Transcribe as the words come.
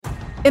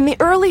In the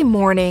early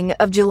morning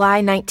of July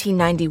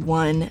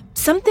 1991,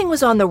 something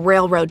was on the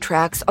railroad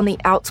tracks on the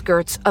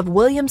outskirts of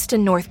Williamston,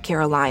 North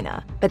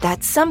Carolina. But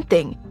that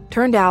something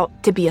turned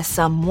out to be a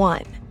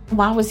someone.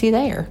 Why was he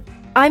there?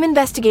 I'm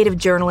investigative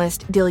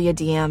journalist Delia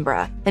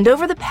D'Ambra, and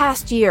over the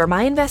past year,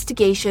 my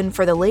investigation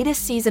for the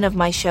latest season of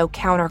my show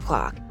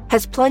Counterclock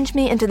has plunged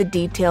me into the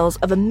details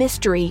of a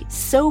mystery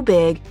so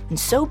big and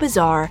so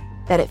bizarre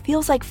that it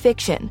feels like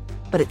fiction,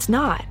 but it's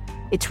not.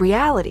 It's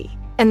reality.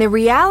 And the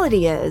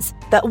reality is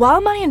that while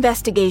my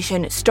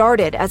investigation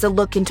started as a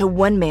look into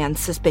one man's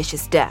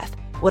suspicious death,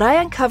 what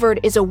I uncovered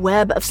is a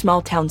web of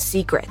small-town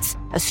secrets,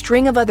 a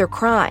string of other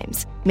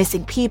crimes,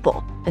 missing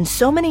people, and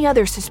so many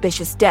other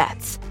suspicious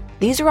deaths.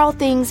 These are all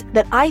things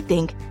that I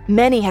think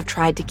many have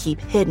tried to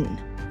keep hidden.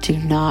 Do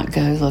not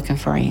go looking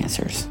for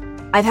answers.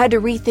 I've had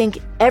to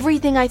rethink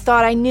everything I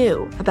thought I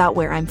knew about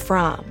where I'm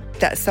from.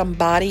 That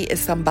somebody is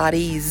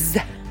somebody's,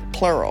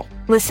 plural.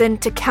 Listen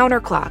to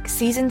Counterclock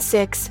Season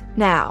 6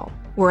 now,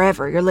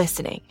 wherever you're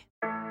listening.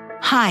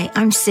 Hi,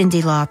 I'm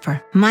Cyndi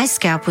Lauper. My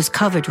scalp was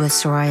covered with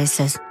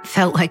psoriasis.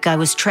 Felt like I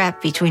was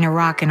trapped between a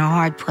rock and a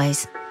hard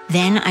place.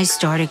 Then I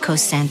started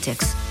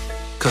Cosentyx.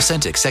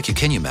 Cosentyx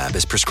secukinumab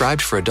is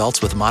prescribed for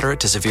adults with moderate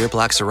to severe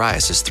plaque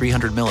psoriasis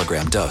 300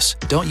 milligram dose.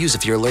 Don't use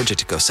if you're allergic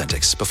to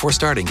Cosentyx. Before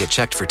starting, get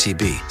checked for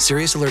TB,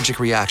 serious allergic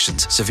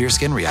reactions, severe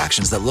skin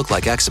reactions that look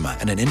like eczema,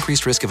 and an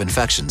increased risk of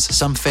infections,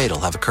 some fatal,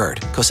 have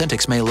occurred.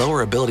 Cosentyx may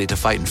lower ability to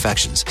fight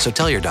infections, so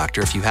tell your doctor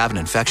if you have an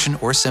infection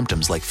or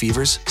symptoms like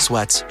fevers,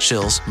 sweats,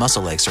 chills,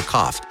 muscle aches, or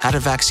cough, had a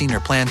vaccine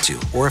or plan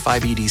to, or if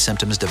IBD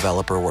symptoms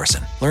develop or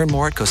worsen. Learn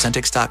more at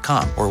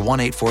Cosentyx.com or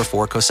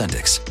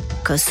 1-844-COSENTYX.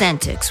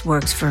 Cosentyx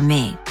works for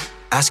me.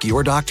 Ask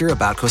your doctor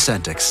about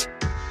Cosentyx.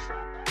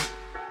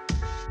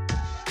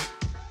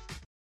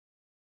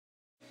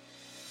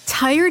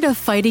 Tired of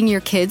fighting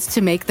your kids to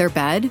make their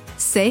bed?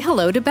 Say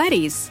hello to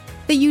Betty's.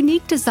 The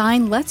unique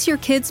design lets your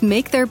kids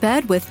make their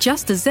bed with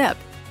just a zip.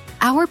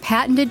 Our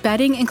patented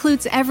bedding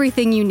includes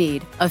everything you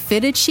need: a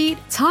fitted sheet,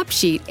 top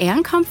sheet,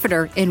 and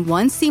comforter in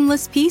one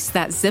seamless piece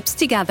that zips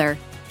together.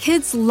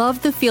 Kids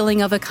love the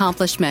feeling of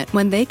accomplishment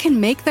when they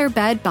can make their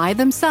bed by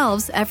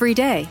themselves every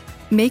day.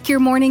 Make your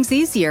mornings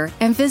easier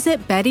and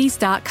visit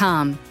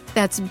Beddys.com.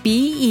 That's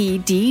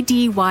BEDDYS.com.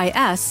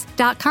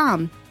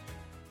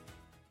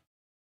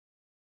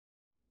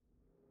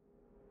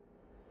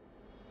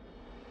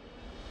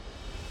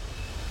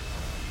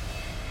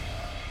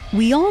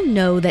 We all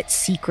know that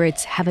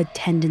secrets have a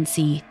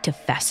tendency to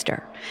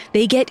fester.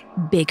 They get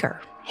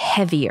bigger,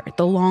 heavier,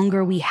 the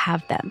longer we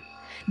have them.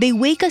 They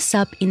wake us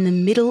up in the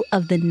middle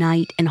of the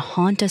night and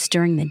haunt us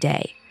during the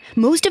day.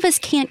 Most of us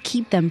can't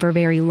keep them for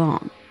very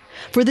long.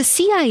 For the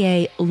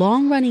CIA,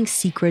 long-running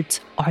secrets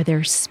are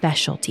their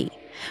specialty.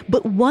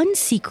 But one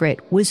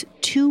secret was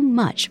too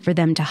much for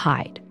them to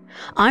hide.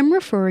 I'm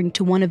referring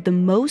to one of the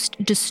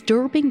most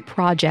disturbing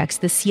projects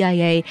the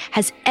CIA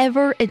has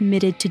ever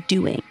admitted to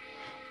doing,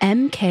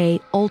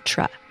 MK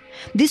Ultra.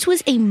 This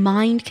was a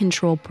mind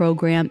control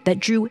program that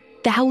drew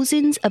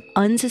thousands of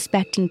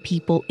unsuspecting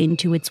people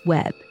into its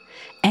web.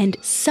 And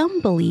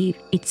some believe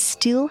it's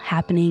still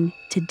happening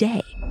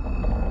today.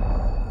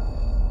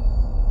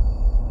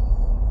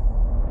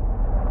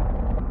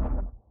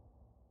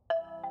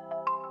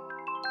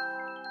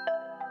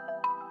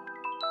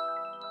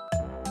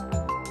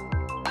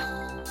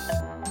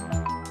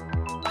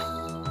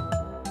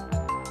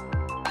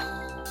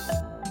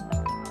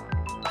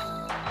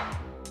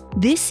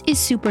 This is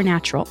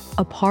Supernatural,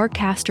 a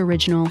Parcast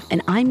original,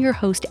 and I'm your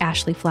host,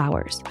 Ashley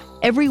Flowers.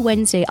 Every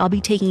Wednesday, I'll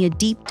be taking a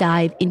deep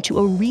dive into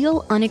a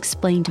real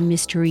unexplained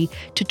mystery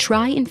to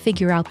try and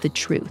figure out the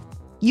truth.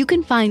 You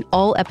can find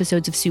all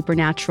episodes of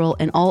Supernatural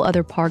and all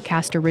other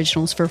Parcast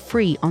originals for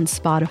free on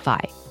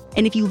Spotify.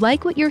 And if you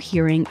like what you're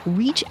hearing,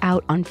 reach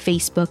out on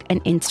Facebook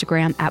and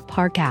Instagram at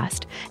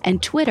Parcast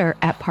and Twitter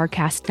at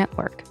Parcast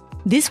Network.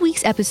 This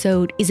week's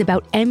episode is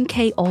about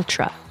MK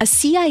Ultra, a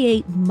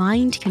CIA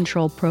mind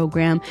control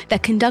program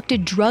that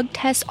conducted drug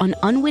tests on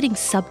unwitting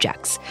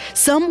subjects.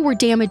 Some were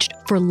damaged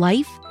for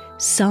life,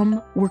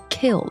 some were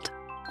killed.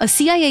 A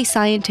CIA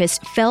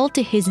scientist fell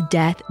to his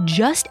death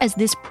just as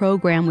this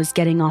program was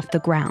getting off the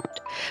ground.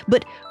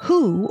 But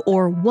who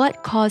or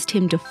what caused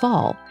him to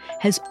fall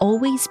has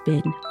always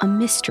been a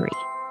mystery.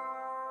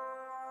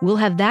 We'll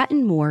have that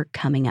and more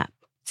coming up.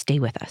 Stay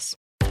with us.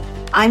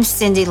 I'm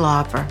Cyndi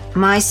Lauper.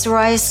 My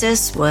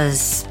psoriasis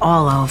was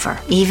all over,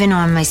 even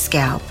on my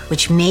scalp,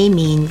 which may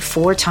mean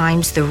 4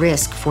 times the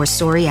risk for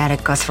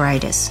psoriatic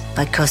arthritis.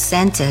 But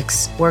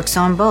Cosentyx works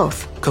on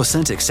both.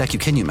 Cosentyx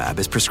secukinumab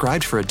is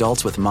prescribed for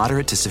adults with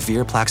moderate to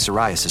severe plaque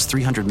psoriasis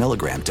 300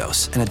 milligram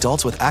dose and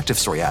adults with active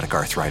psoriatic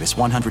arthritis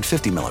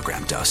 150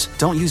 milligram dose.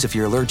 Don't use if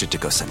you're allergic to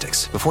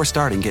Cosentyx. Before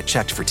starting, get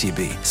checked for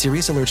TB,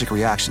 serious allergic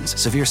reactions,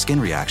 severe skin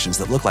reactions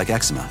that look like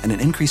eczema, and an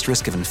increased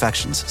risk of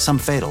infections, some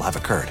fatal, have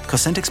occurred.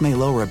 Cosentyx may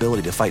lower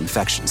ability to fight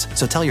infections,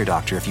 so tell your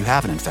doctor if you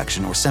have an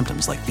infection or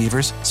symptoms like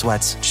fevers,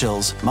 sweats,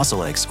 chills,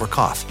 muscle aches, or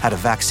cough, had a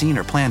vaccine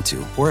or plan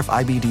to, or if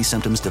IBD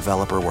symptoms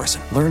develop or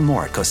worsen. Learn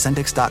more at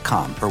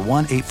Cosentyx.com or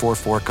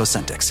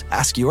 1-844-COSENTYX.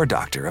 Ask your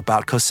doctor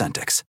about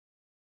Cosentyx.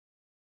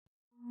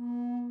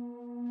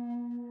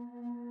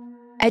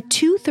 At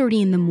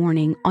 2:30 in the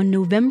morning on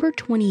November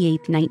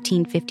 28,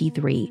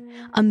 1953,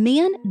 a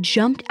man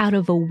jumped out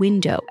of a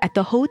window at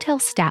the Hotel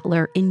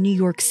Statler in New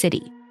York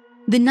City.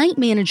 The night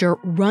manager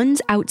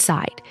runs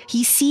outside.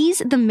 He sees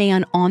the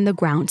man on the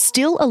ground,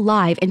 still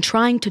alive and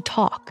trying to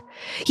talk.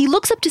 He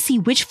looks up to see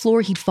which floor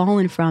he'd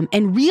fallen from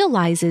and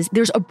realizes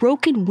there's a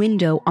broken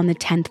window on the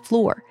 10th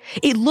floor.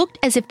 It looked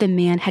as if the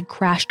man had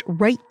crashed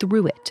right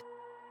through it.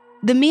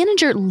 The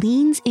manager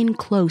leans in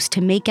close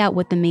to make out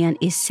what the man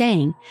is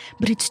saying,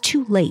 but it's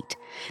too late.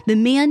 The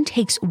man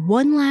takes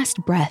one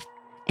last breath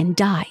and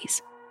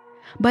dies.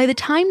 By the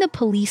time the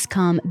police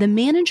come, the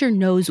manager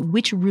knows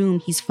which room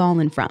he's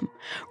fallen from,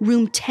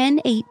 room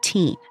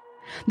 1018.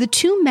 The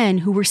two men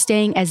who were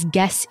staying as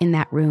guests in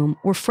that room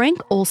were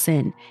Frank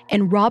Olson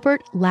and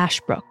Robert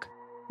Lashbrook.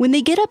 When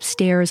they get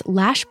upstairs,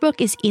 Lashbrook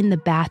is in the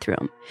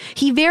bathroom.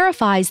 He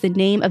verifies the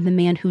name of the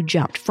man who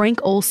jumped, Frank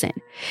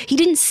Olson. He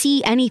didn't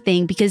see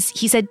anything because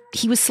he said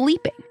he was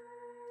sleeping.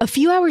 A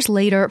few hours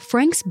later,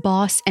 Frank's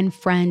boss and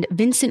friend,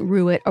 Vincent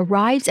Ruett,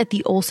 arrives at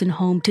the Olson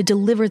home to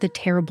deliver the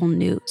terrible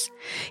news.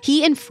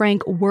 He and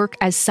Frank work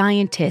as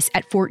scientists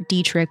at Fort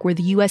Detrick, where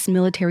the U.S.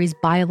 military's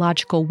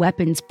biological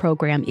weapons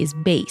program is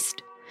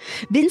based.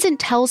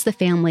 Vincent tells the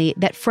family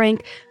that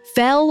Frank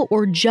fell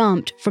or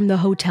jumped from the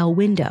hotel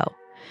window.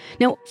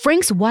 Now,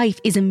 Frank's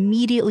wife is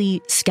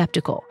immediately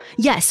skeptical.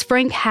 Yes,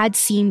 Frank had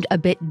seemed a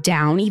bit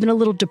down, even a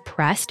little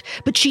depressed,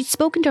 but she'd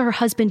spoken to her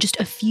husband just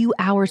a few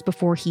hours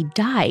before he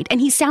died, and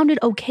he sounded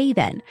okay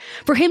then.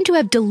 For him to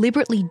have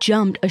deliberately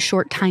jumped a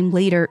short time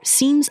later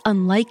seems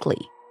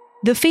unlikely.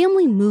 The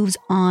family moves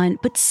on,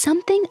 but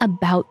something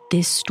about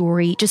this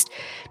story just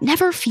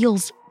never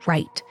feels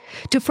right.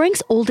 To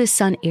Frank's oldest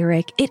son,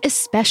 Eric, it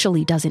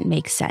especially doesn't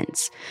make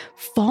sense.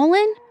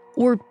 Fallen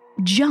or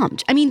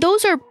jumped? I mean,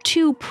 those are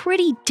two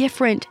pretty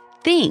different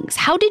things.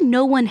 How did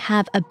no one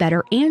have a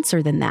better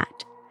answer than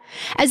that?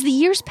 As the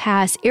years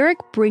pass, Eric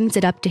brings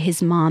it up to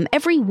his mom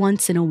every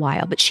once in a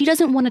while, but she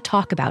doesn't want to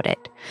talk about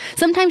it.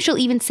 Sometimes she'll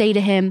even say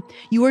to him,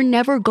 "You are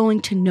never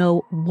going to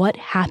know what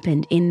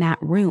happened in that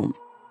room."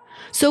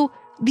 So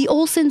the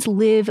Olsons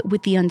live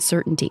with the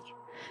uncertainty.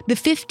 The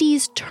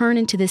 50s turn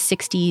into the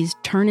 60s,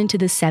 turn into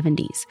the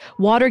 70s.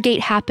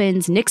 Watergate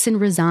happens, Nixon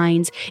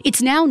resigns.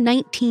 It's now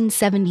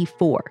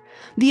 1974.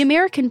 The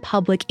American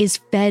public is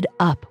fed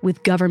up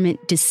with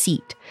government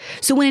deceit.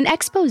 So when an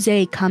expose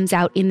comes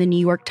out in the New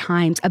York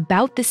Times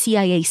about the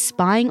CIA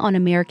spying on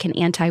American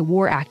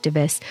anti-war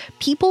activists,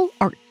 people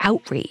are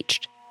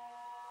outraged.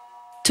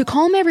 To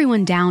calm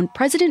everyone down,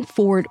 President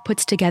Ford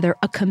puts together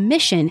a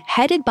commission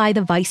headed by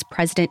the Vice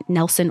President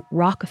Nelson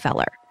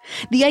Rockefeller.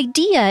 The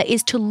idea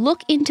is to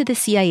look into the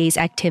CIA's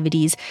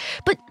activities,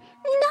 but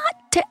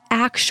not to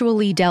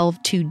actually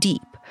delve too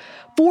deep.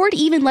 Ford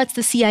even lets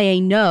the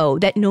CIA know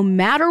that no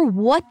matter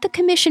what the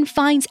commission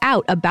finds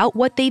out about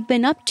what they've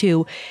been up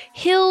to,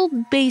 he'll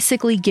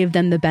basically give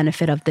them the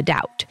benefit of the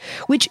doubt,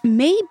 which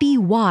may be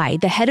why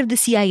the head of the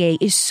CIA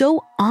is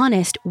so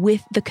honest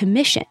with the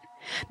commission.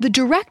 The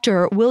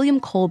director, William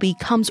Colby,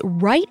 comes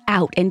right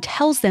out and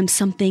tells them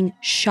something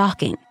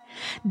shocking.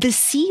 The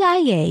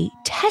CIA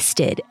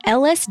tested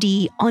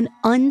LSD on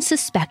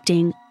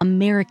unsuspecting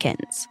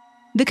Americans.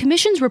 The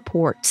commission's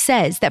report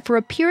says that for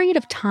a period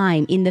of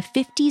time in the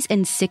 50s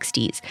and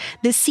 60s,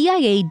 the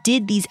CIA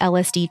did these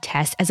LSD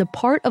tests as a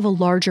part of a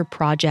larger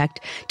project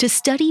to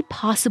study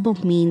possible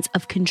means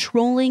of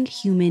controlling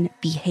human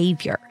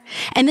behavior.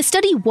 And the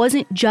study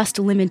wasn't just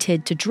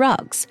limited to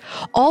drugs.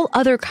 All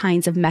other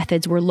kinds of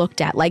methods were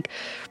looked at, like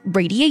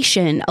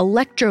radiation,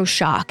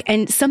 electroshock,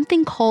 and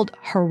something called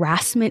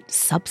harassment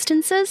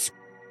substances.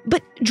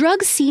 But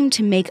drugs seem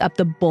to make up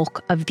the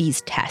bulk of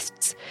these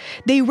tests.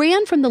 They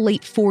ran from the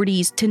late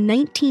 40s to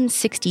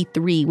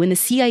 1963 when the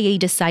CIA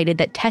decided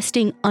that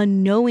testing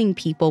unknowing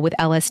people with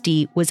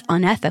LSD was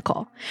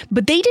unethical.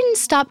 But they didn't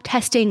stop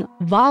testing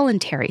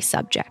voluntary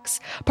subjects,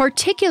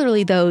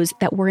 particularly those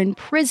that were in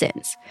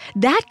prisons.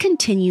 That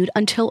continued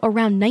until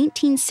around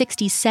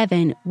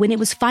 1967 when it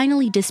was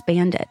finally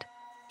disbanded.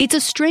 It's a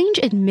strange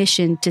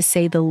admission, to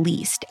say the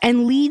least,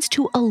 and leads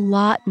to a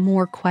lot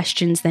more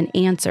questions than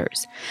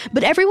answers.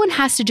 But everyone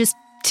has to just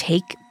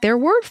take their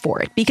word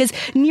for it, because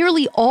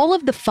nearly all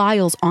of the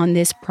files on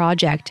this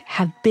project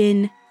have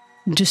been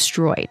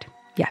destroyed.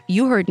 Yeah,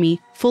 you heard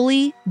me,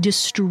 fully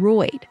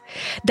destroyed.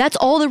 That's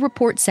all the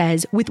report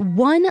says, with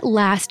one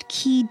last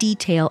key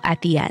detail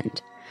at the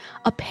end.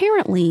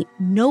 Apparently,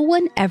 no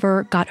one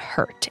ever got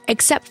hurt,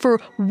 except for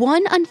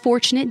one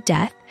unfortunate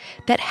death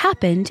that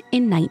happened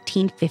in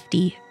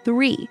 1953.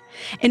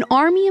 An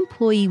Army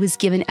employee was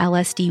given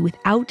LSD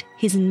without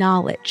his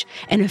knowledge,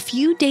 and a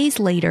few days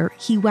later,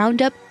 he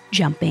wound up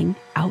jumping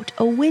out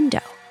a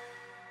window.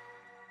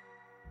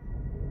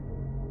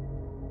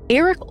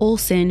 Eric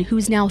Olson,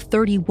 who's now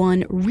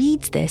 31,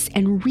 reads this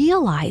and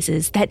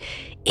realizes that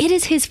it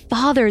is his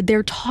father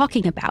they're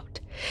talking about.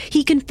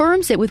 He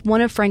confirms it with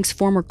one of Frank's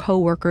former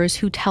coworkers,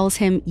 who tells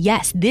him,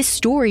 yes, this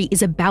story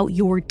is about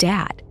your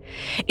dad.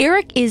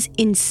 Eric is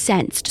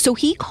incensed, so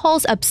he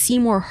calls up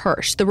Seymour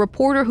Hersh, the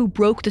reporter who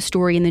broke the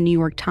story in the New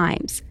York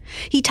Times.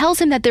 He tells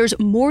him that there's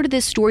more to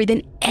this story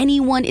than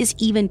anyone is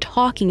even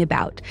talking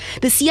about.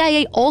 The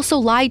CIA also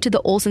lied to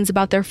the Olsons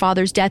about their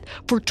father's death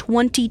for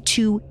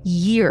 22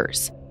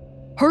 years.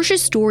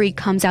 Hersh's story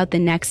comes out the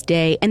next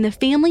day, and the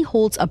family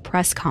holds a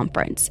press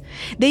conference.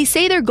 They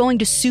say they're going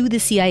to sue the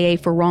CIA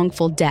for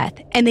wrongful death,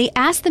 and they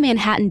ask the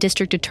Manhattan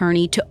District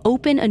Attorney to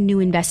open a new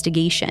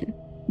investigation.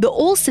 The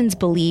Olsons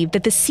believe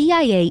that the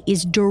CIA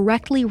is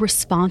directly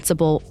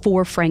responsible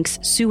for Frank's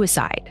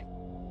suicide.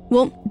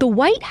 Well, the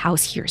White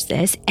House hears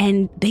this,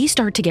 and they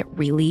start to get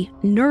really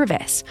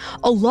nervous.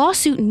 A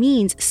lawsuit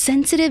means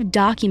sensitive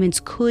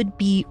documents could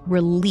be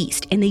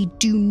released, and they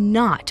do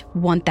not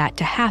want that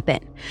to happen.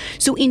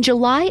 So in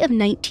July of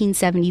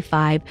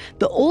 1975,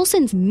 the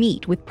Olsons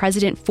meet with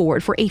President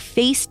Ford for a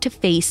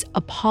face-to-face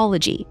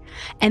apology.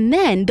 And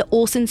then the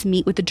Olsons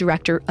meet with the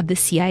director of the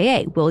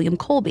CIA, William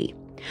Colby.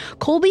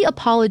 Colby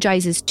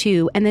apologizes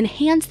too and then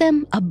hands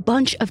them a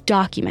bunch of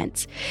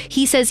documents.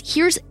 He says,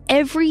 here's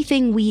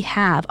everything we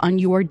have on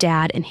your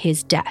dad and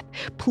his death.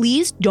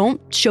 Please don't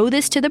show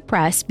this to the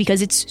press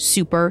because it's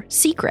super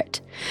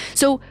secret.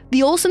 So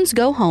the Olsons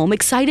go home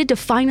excited to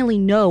finally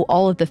know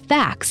all of the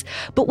facts.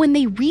 But when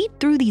they read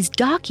through these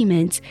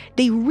documents,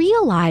 they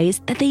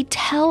realize that they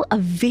tell a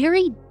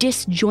very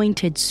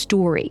disjointed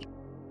story.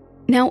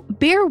 Now,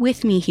 bear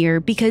with me here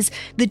because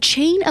the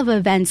chain of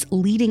events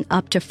leading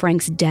up to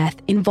Frank's death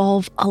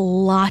involve a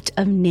lot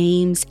of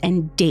names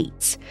and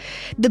dates.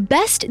 The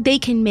best they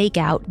can make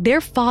out,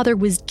 their father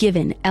was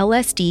given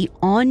LSD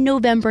on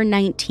November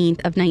 19th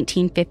of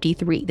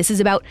 1953. This is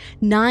about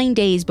 9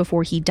 days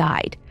before he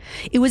died.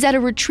 It was at a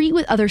retreat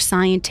with other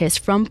scientists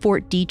from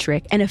Fort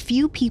Detrick and a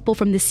few people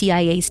from the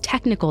CIA's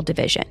technical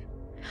division.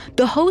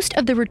 The host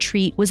of the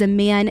retreat was a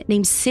man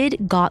named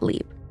Sid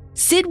Gottlieb.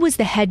 Sid was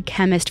the head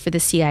chemist for the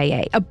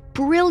CIA, a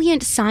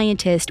brilliant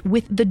scientist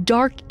with the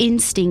dark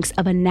instincts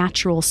of a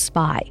natural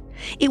spy.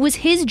 It was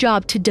his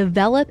job to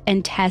develop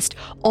and test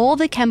all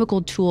the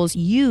chemical tools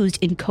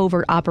used in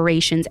covert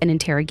operations and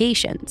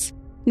interrogations.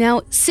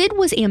 Now, Sid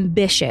was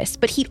ambitious,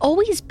 but he'd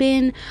always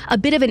been a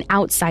bit of an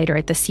outsider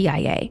at the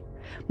CIA.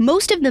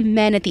 Most of the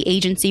men at the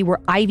agency were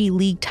Ivy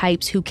League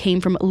types who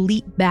came from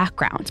elite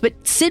backgrounds, but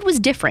Sid was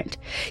different.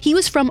 He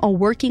was from a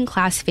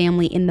working-class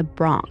family in the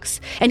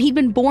Bronx, and he'd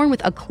been born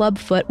with a club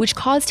foot, which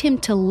caused him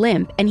to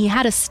limp, and he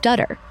had a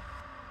stutter.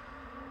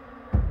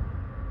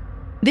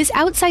 This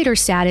outsider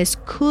status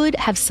could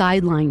have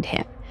sidelined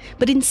him,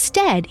 but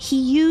instead, he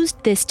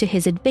used this to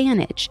his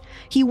advantage.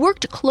 He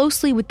worked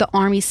closely with the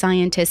Army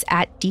scientists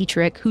at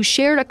Detrick, who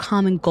shared a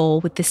common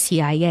goal with the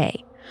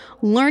CIA: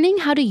 learning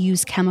how to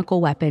use chemical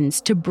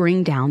weapons to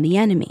bring down the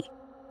enemy.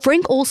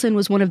 Frank Olson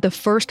was one of the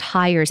first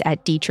hires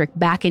at Detrick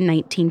back in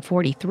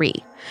 1943.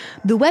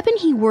 The weapon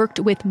he worked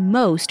with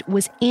most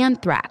was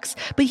anthrax,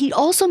 but he'd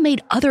also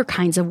made other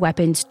kinds of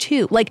weapons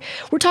too. Like,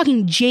 we're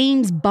talking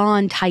James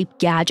Bond type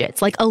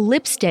gadgets, like a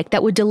lipstick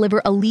that would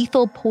deliver a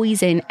lethal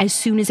poison as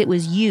soon as it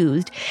was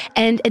used,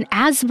 and an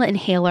asthma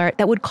inhaler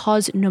that would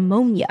cause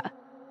pneumonia.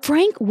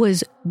 Frank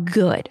was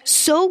good.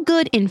 So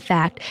good, in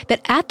fact,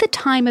 that at the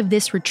time of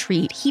this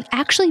retreat, he'd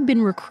actually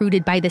been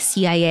recruited by the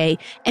CIA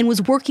and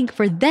was working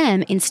for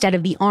them instead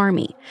of the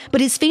Army.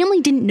 But his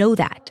family didn't know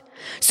that.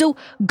 So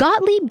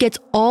Gottlieb gets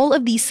all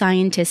of these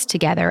scientists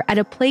together at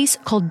a place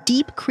called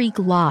Deep Creek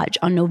Lodge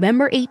on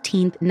November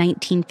 18th,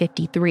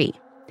 1953.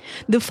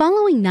 The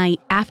following night,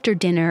 after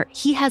dinner,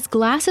 he has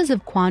glasses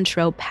of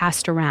Cointreau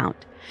passed around.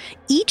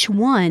 Each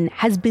one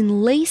has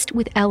been laced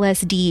with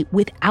LSD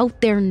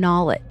without their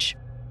knowledge.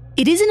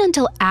 It isn't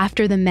until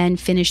after the men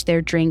finish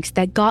their drinks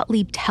that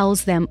Gottlieb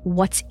tells them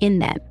what's in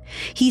them.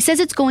 He says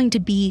it's going to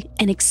be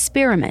an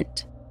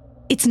experiment.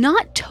 It's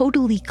not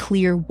totally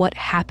clear what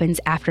happens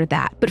after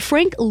that, but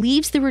Frank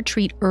leaves the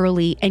retreat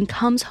early and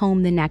comes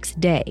home the next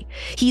day.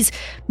 He's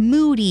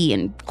moody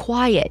and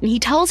quiet, and he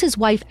tells his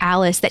wife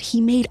Alice that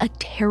he made a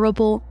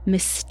terrible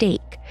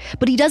mistake,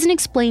 but he doesn't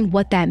explain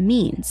what that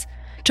means.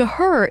 To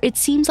her, it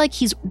seems like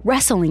he's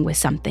wrestling with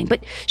something,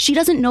 but she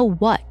doesn't know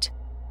what.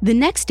 The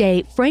next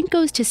day, Frank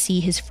goes to see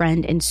his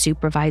friend and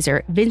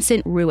supervisor,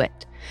 Vincent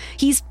Ruett.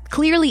 He's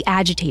clearly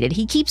agitated.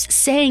 He keeps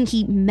saying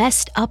he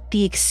messed up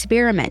the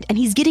experiment, and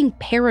he's getting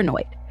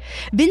paranoid.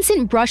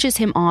 Vincent brushes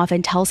him off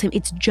and tells him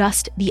it's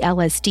just the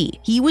LSD.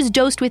 He was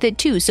dosed with it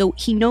too, so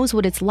he knows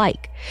what it's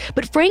like.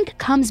 But Frank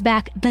comes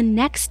back the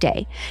next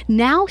day.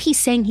 Now he's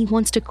saying he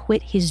wants to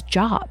quit his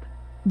job.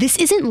 This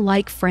isn't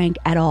like Frank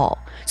at all.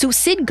 So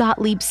Sid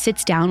Gottlieb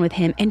sits down with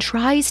him and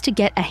tries to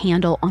get a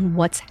handle on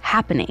what's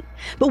happening.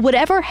 But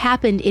whatever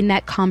happened in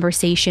that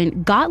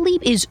conversation,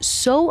 Gottlieb is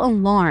so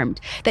alarmed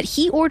that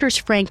he orders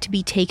Frank to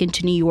be taken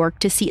to New York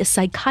to see a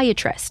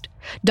psychiatrist,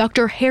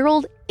 Dr.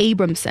 Harold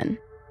Abramson.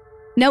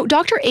 Now,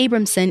 Dr.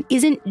 Abramson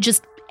isn't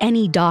just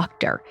any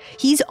doctor.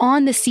 He's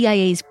on the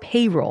CIA's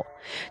payroll.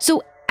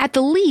 So at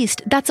the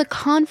least, that's a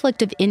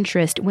conflict of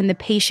interest when the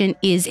patient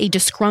is a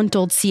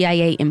disgruntled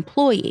CIA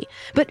employee.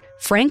 But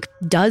Frank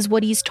does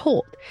what he's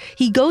told.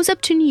 He goes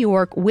up to New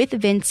York with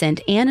Vincent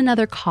and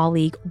another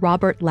colleague,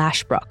 Robert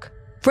Lashbrook.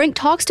 Frank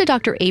talks to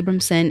Dr.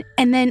 Abramson,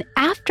 and then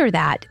after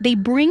that, they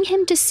bring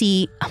him to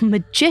see a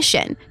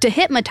magician to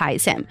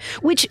hypnotize him,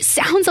 which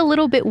sounds a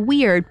little bit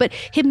weird, but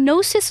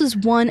hypnosis was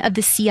one of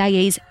the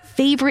CIA's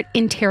favorite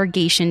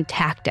interrogation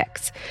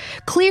tactics.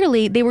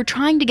 Clearly, they were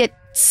trying to get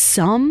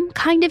some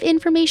kind of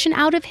information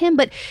out of him,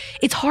 but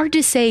it's hard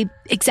to say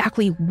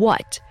exactly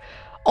what.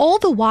 All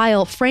the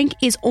while, Frank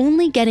is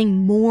only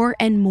getting more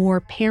and more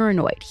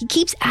paranoid. He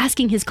keeps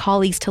asking his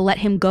colleagues to let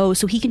him go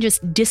so he can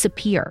just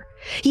disappear.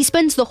 He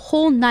spends the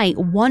whole night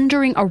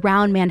wandering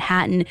around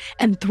Manhattan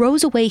and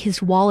throws away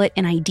his wallet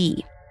and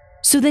ID.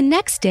 So the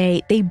next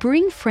day, they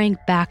bring Frank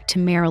back to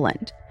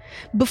Maryland.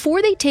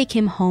 Before they take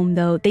him home,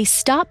 though, they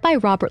stop by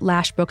Robert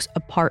Lashbrook's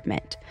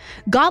apartment.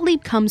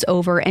 Gottlieb comes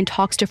over and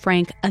talks to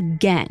Frank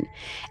again.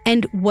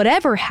 And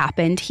whatever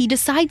happened, he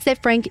decides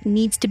that Frank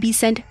needs to be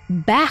sent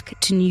back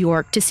to New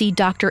York to see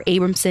Dr.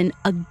 Abramson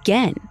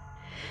again.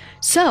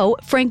 So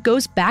Frank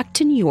goes back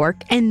to New York,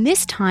 and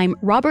this time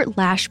Robert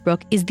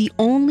Lashbrook is the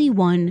only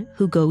one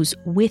who goes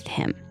with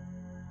him.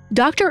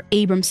 Dr.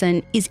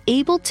 Abramson is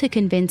able to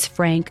convince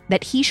Frank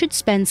that he should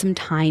spend some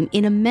time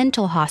in a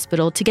mental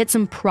hospital to get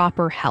some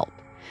proper help.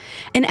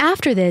 And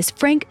after this,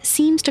 Frank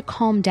seems to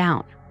calm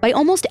down. By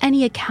almost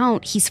any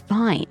account, he's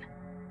fine.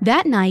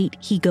 That night,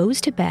 he goes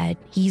to bed,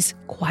 he's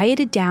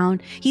quieted down,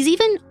 he's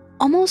even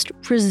almost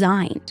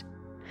resigned.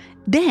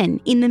 Then,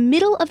 in the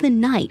middle of the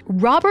night,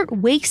 Robert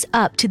wakes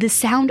up to the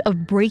sound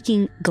of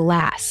breaking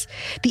glass.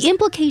 The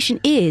implication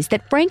is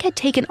that Frank had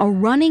taken a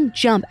running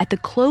jump at the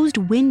closed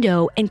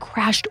window and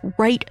crashed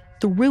right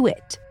through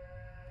it.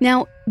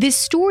 Now, this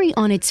story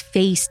on its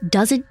face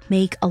doesn't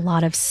make a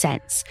lot of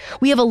sense.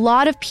 We have a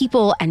lot of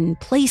people and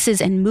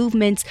places and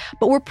movements,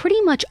 but we're pretty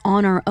much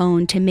on our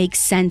own to make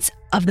sense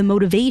of the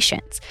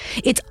motivations.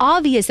 It's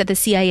obvious that the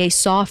CIA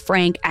saw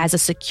Frank as a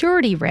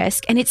security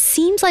risk, and it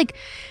seems like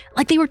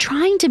they were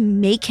trying to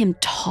make him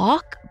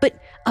talk, but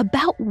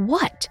about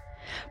what?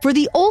 For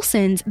the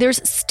Olsons,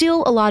 there's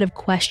still a lot of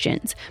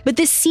questions, but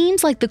this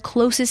seems like the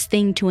closest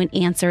thing to an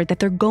answer that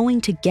they're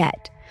going to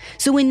get.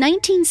 So in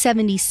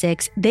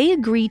 1976, they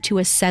agreed to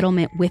a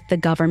settlement with the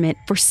government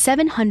for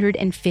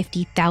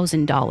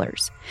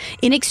 $750,000.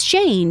 In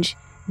exchange,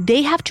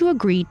 they have to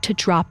agree to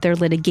drop their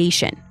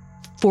litigation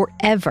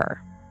forever.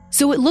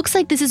 So it looks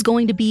like this is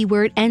going to be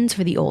where it ends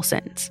for the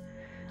Olsons.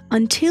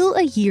 Until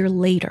a year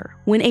later,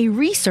 when a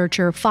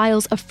researcher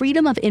files a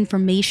Freedom of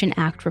Information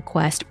Act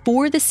request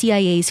for the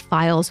CIA's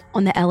files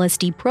on the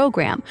LSD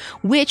program,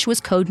 which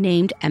was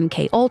codenamed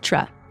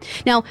MKUltra.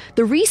 Now,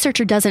 the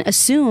researcher doesn't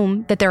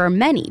assume that there are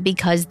many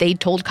because they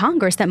told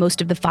Congress that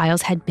most of the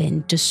files had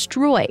been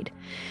destroyed.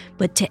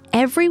 But to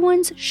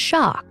everyone's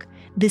shock,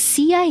 the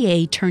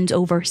CIA turns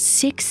over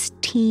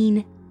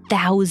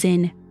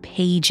 16,000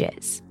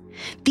 pages.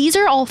 These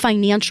are all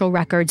financial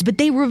records, but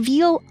they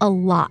reveal a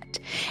lot.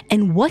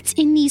 And what's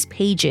in these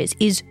pages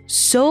is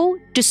so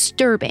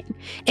disturbing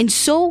and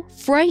so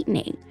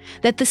frightening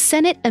that the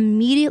Senate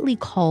immediately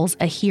calls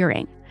a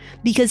hearing.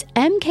 Because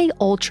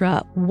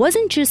MKUltra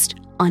wasn't just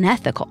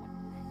unethical,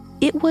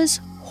 it was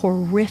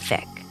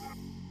horrific.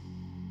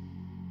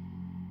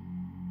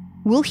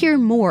 We'll hear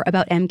more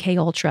about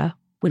MKUltra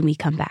when we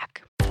come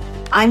back.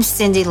 I'm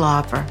Cyndi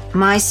Lauper.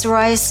 My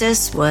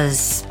psoriasis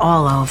was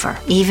all over,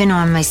 even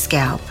on my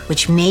scalp,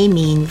 which may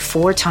mean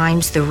 4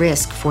 times the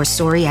risk for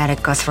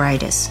psoriatic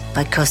arthritis.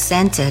 But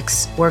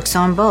Cosentyx works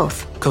on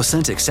both.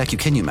 Cosentyx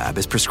secukinumab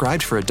is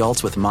prescribed for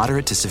adults with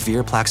moderate to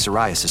severe plaque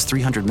psoriasis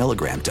 300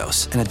 milligram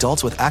dose and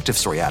adults with active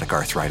psoriatic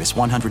arthritis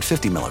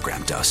 150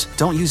 milligram dose.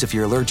 Don't use if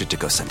you're allergic to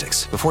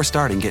Cosentyx. Before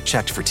starting, get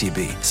checked for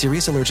TB,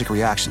 serious allergic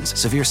reactions,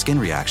 severe skin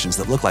reactions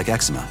that look like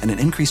eczema, and an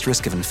increased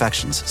risk of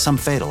infections, some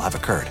fatal, have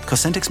occurred.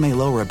 Cosentyx may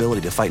lower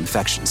ability to fight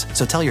infections,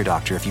 so tell your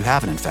doctor if you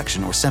have an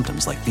infection or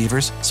symptoms like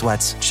fevers,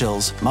 sweats,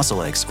 chills,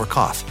 muscle aches, or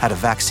cough, had a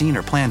vaccine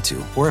or plan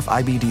to, or if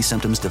IBD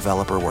symptoms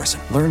develop or worsen.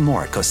 Learn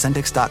more at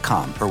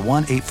Cosentyx.com or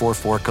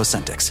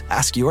 1-844-COSENTYX.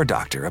 Ask your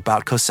doctor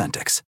about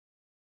Cosentyx.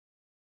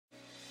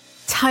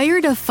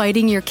 Tired of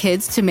fighting your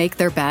kids to make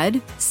their bed?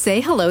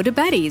 Say hello to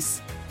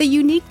Betty's. The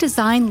unique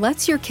design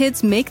lets your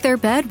kids make their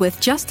bed with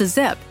just a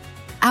zip.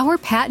 Our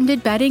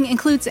patented bedding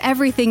includes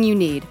everything you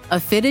need: a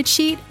fitted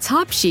sheet,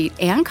 top sheet,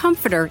 and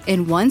comforter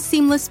in one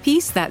seamless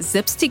piece that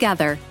zips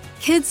together.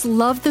 Kids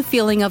love the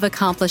feeling of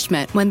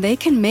accomplishment when they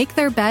can make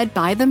their bed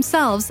by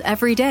themselves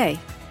every day.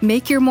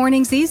 Make your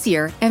mornings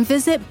easier and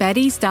visit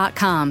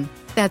Beddys.com.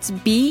 That's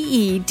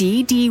BEDDYS.com.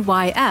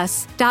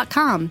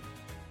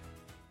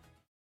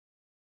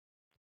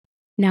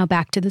 Now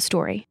back to the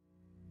story.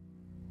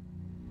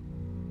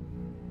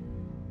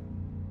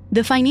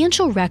 The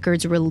financial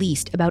records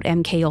released about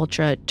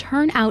MKUltra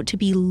turn out to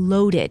be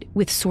loaded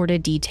with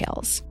sordid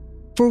details.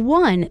 For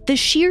one, the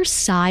sheer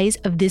size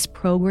of this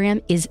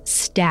program is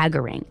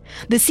staggering.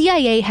 The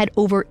CIA had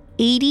over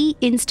 80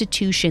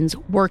 institutions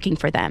working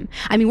for them.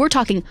 I mean, we're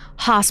talking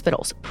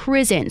hospitals,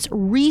 prisons,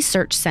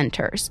 research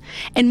centers.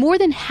 And more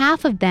than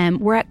half of them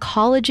were at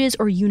colleges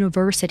or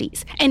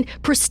universities, and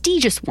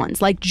prestigious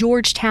ones like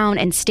Georgetown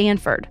and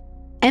Stanford.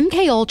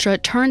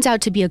 MKUltra turns out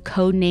to be a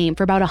code name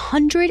for about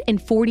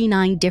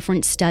 149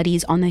 different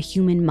studies on the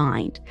human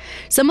mind.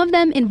 Some of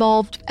them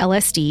involved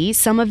LSD,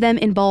 some of them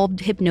involved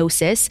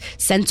hypnosis,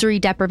 sensory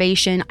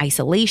deprivation,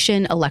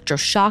 isolation,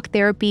 electroshock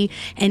therapy,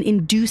 and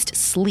induced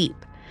sleep.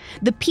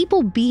 The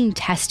people being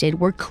tested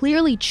were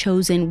clearly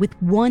chosen with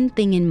one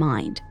thing in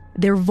mind: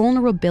 their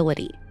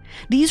vulnerability.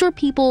 These were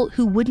people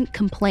who wouldn't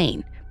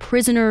complain.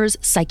 Prisoners,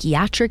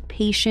 psychiatric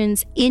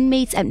patients,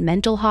 inmates at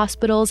mental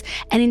hospitals,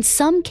 and in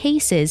some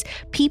cases,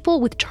 people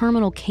with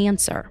terminal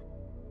cancer.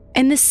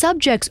 And the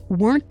subjects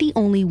weren't the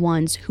only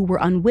ones who were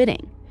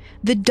unwitting.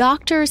 The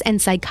doctors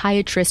and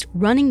psychiatrists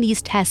running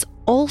these tests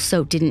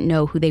also didn't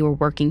know who they were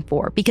working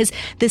for because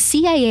the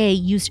CIA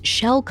used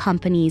shell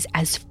companies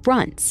as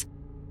fronts.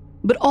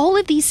 But all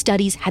of these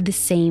studies had the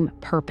same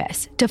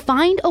purpose: to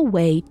find a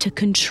way to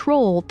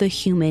control the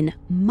human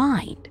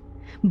mind.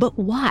 But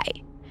why?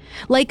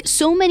 Like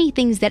so many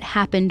things that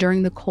happened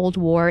during the Cold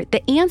War,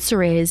 the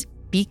answer is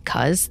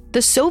because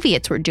the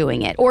Soviets were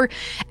doing it, or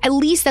at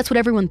least that's what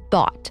everyone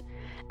thought.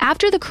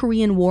 After the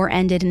Korean War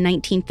ended in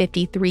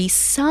 1953,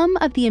 some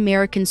of the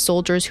American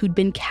soldiers who'd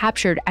been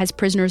captured as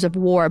prisoners of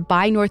war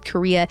by North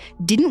Korea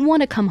didn't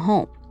want to come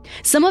home.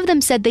 Some of them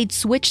said they'd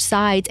switched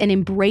sides and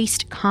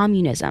embraced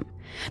communism.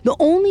 The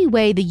only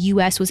way the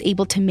US was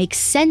able to make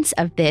sense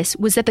of this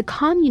was that the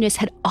communists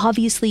had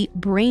obviously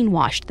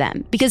brainwashed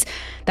them, because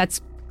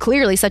that's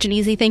clearly such an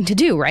easy thing to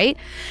do, right?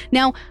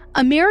 Now,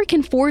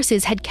 American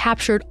forces had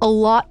captured a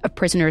lot of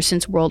prisoners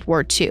since World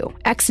War II.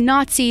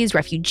 Ex-Nazis,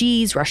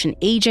 refugees, Russian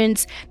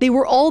agents, they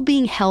were all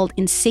being held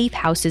in safe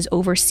houses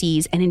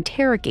overseas and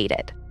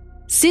interrogated.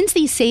 Since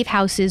these safe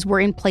houses were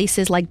in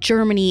places like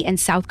Germany and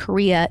South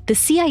Korea, the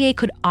CIA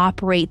could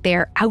operate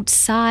there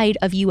outside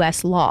of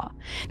US law.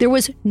 There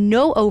was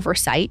no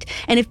oversight,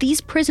 and if these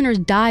prisoners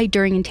died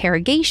during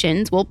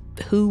interrogations, well,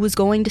 who was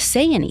going to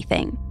say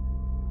anything?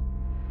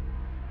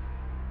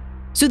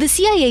 So the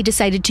CIA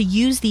decided to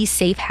use these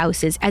safe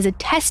houses as a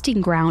testing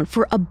ground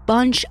for a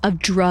bunch of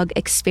drug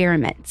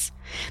experiments.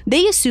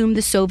 They assume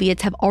the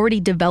Soviets have already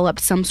developed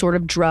some sort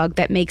of drug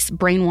that makes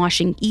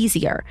brainwashing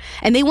easier,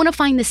 and they want to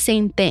find the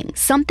same thing,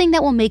 something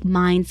that will make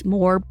minds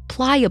more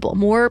pliable,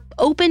 more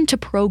open to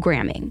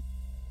programming.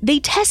 They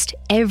test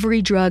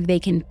every drug they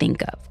can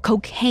think of: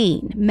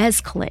 cocaine,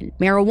 mescaline,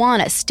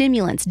 marijuana,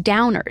 stimulants,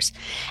 downers.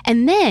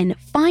 And then,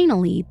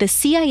 finally, the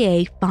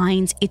CIA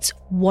finds its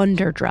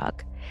wonder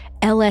drug: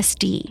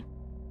 LSD.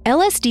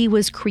 LSD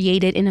was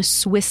created in a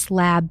Swiss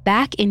lab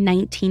back in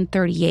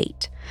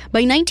 1938.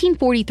 By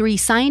 1943,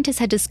 scientists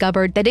had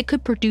discovered that it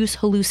could produce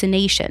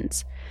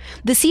hallucinations.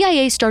 The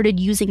CIA started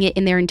using it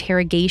in their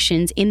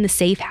interrogations in the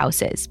safe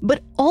houses,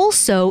 but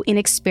also in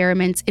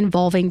experiments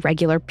involving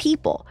regular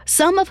people,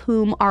 some of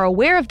whom are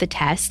aware of the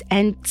test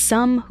and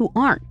some who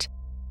aren't.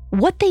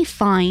 What they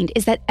find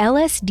is that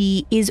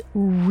LSD is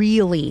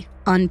really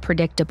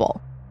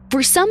unpredictable.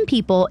 For some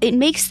people, it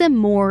makes them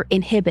more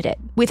inhibited.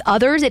 With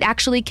others, it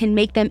actually can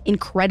make them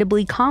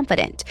incredibly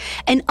confident.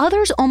 And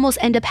others almost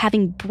end up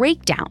having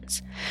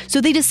breakdowns.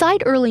 So they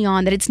decide early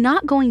on that it's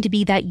not going to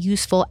be that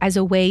useful as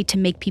a way to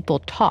make people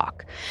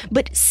talk.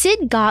 But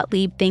Sid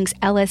Gottlieb thinks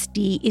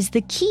LSD is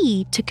the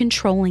key to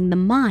controlling the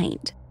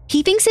mind.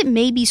 He thinks it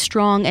may be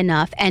strong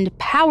enough and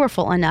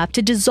powerful enough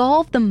to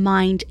dissolve the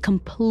mind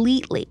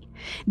completely.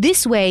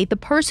 This way, the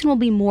person will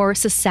be more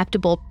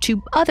susceptible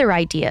to other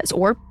ideas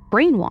or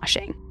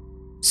brainwashing.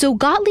 So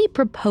Gottlieb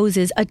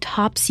proposes a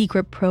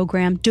top-secret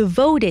program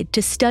devoted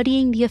to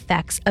studying the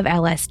effects of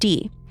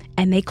LSD,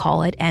 and they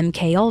call it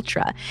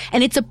MKUltra,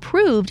 and it's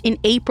approved in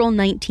April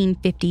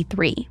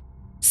 1953.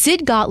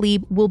 Sid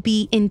Gottlieb will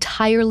be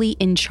entirely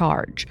in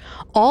charge.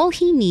 All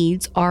he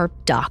needs are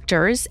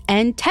doctors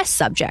and test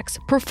subjects,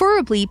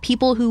 preferably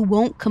people who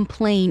won't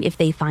complain if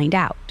they find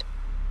out.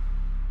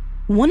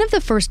 One of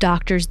the first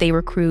doctors they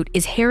recruit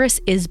is Harris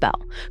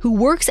Isbell, who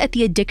works at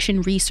the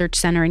Addiction Research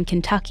Center in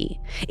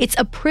Kentucky. It's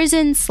a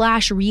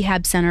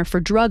prison/rehab center for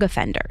drug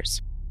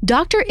offenders.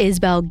 Dr.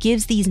 Isbell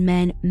gives these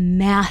men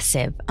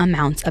massive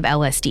amounts of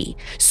LSD,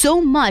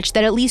 so much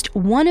that at least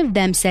one of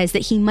them says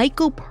that he might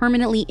go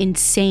permanently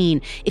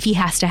insane if he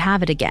has to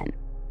have it again.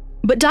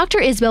 But Dr.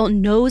 Isbell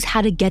knows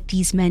how to get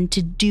these men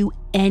to do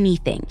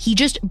anything. He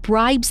just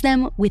bribes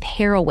them with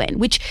heroin,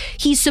 which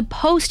he's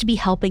supposed to be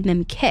helping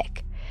them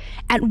kick.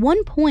 At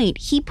one point,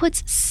 he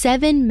puts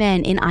 7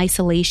 men in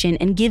isolation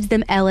and gives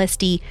them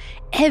LSD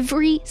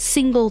every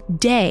single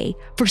day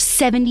for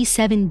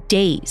 77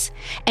 days.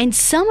 And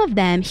some of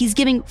them he's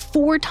giving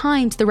 4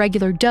 times the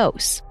regular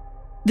dose.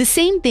 The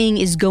same thing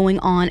is going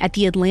on at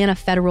the Atlanta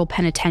Federal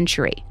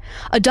Penitentiary.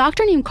 A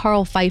doctor named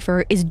Carl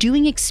Pfeiffer is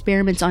doing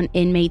experiments on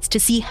inmates to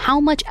see how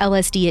much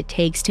LSD it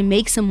takes to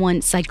make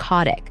someone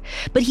psychotic.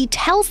 But he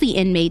tells the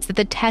inmates that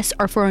the tests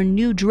are for a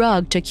new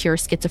drug to cure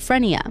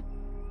schizophrenia.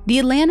 The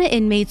Atlanta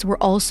inmates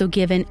were also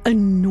given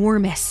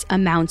enormous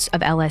amounts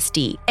of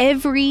LSD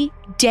every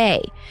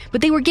day,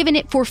 but they were given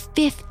it for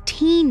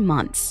 15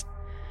 months.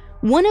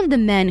 One of the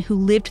men who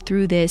lived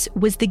through this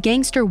was the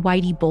gangster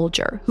Whitey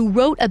Bulger, who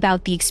wrote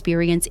about the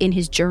experience in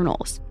his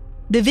journals.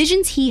 The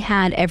visions he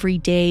had every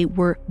day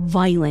were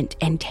violent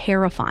and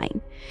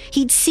terrifying.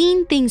 He'd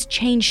seen things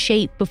change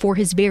shape before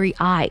his very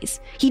eyes.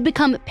 He'd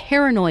become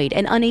paranoid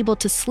and unable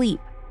to sleep.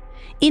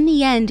 In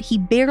the end, he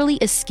barely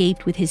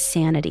escaped with his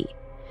sanity.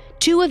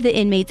 2 of the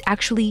inmates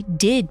actually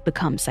did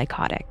become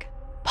psychotic.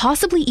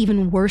 Possibly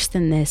even worse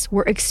than this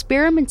were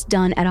experiments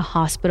done at a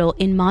hospital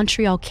in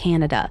Montreal,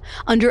 Canada,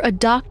 under a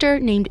doctor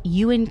named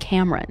Ewan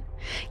Cameron.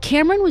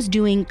 Cameron was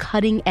doing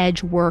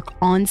cutting-edge work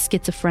on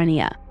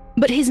schizophrenia,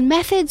 but his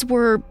methods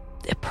were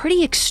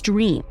pretty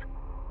extreme.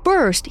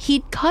 First,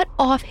 he'd cut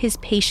off his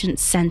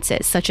patients'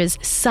 senses, such as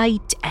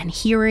sight and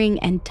hearing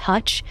and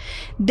touch.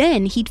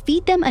 Then he'd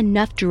feed them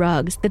enough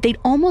drugs that they'd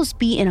almost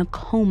be in a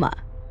coma.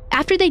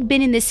 After they'd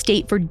been in this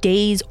state for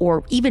days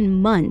or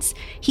even months,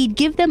 he'd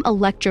give them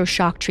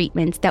electroshock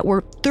treatments that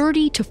were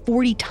 30 to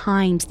 40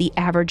 times the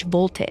average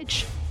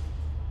voltage.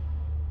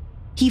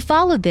 He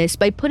followed this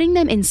by putting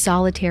them in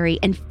solitary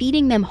and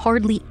feeding them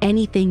hardly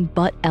anything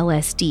but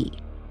LSD.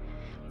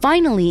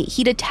 Finally,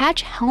 he'd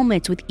attach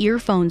helmets with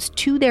earphones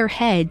to their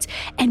heads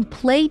and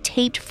play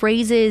taped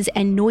phrases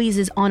and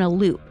noises on a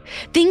loop.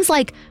 Things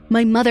like,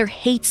 "My mother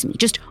hates me,"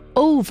 just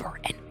over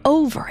and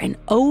over and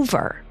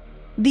over.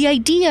 The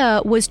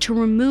idea was to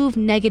remove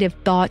negative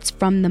thoughts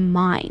from the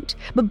mind,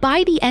 but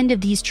by the end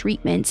of these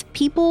treatments,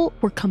 people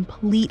were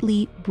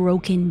completely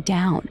broken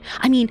down.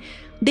 I mean,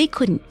 they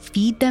couldn't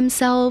feed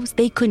themselves,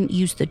 they couldn't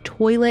use the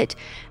toilet,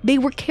 they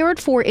were cared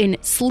for in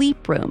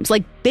sleep rooms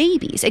like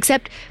babies,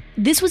 except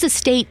this was a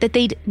state that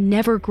they'd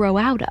never grow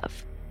out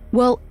of.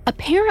 Well,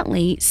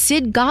 apparently,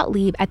 Sid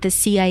Gottlieb at the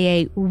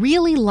CIA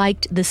really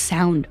liked the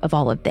sound of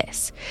all of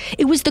this.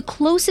 It was the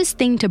closest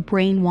thing to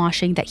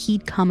brainwashing that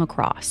he'd come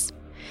across.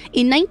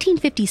 In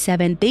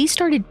 1957, they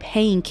started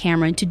paying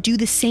Cameron to do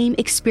the same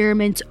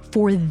experiments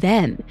for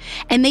them,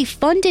 and they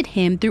funded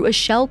him through a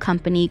shell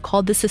company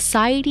called the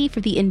Society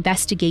for the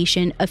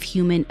Investigation of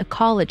Human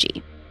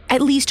Ecology.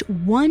 At least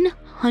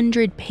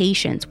 100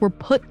 patients were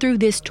put through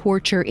this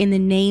torture in the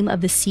name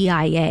of the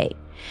CIA,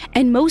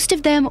 and most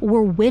of them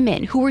were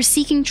women who were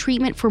seeking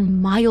treatment for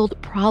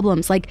mild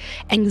problems like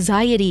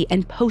anxiety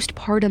and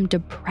postpartum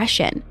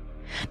depression.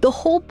 The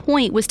whole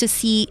point was to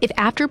see if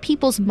after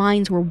people's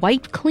minds were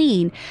wiped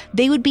clean,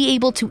 they would be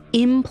able to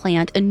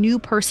implant a new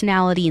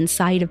personality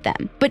inside of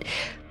them. But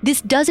this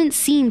doesn't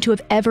seem to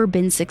have ever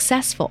been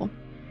successful.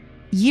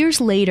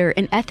 Years later,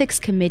 an ethics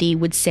committee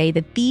would say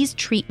that these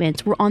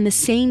treatments were on the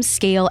same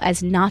scale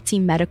as Nazi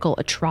medical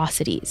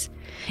atrocities.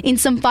 In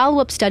some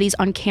follow-up studies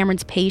on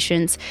Cameron's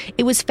patients,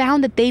 it was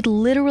found that they'd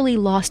literally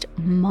lost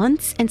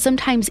months and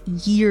sometimes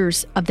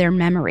years of their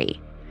memory.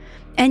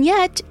 And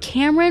yet,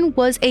 Cameron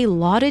was a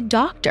lauded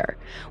doctor.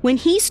 When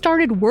he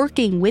started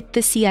working with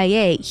the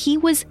CIA, he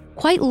was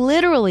quite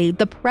literally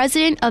the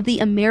president of the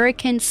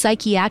American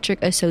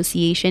Psychiatric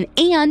Association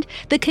and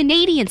the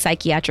Canadian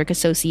Psychiatric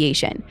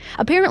Association.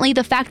 Apparently,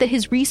 the fact that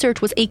his research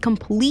was a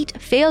complete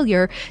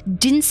failure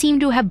didn't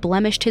seem to have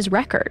blemished his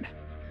record.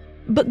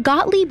 But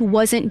Gottlieb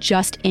wasn't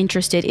just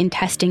interested in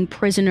testing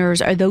prisoners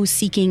or those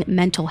seeking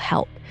mental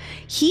help.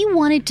 He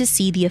wanted to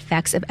see the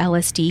effects of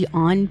LSD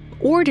on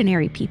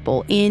ordinary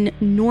people in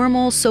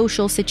normal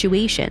social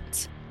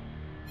situations.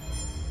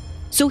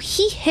 So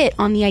he hit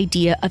on the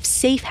idea of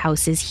safe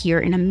houses here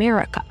in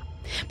America.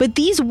 But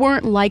these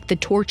weren't like the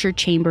torture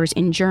chambers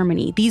in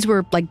Germany. These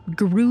were like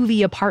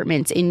groovy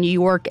apartments in New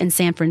York and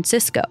San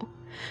Francisco.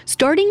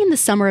 Starting in the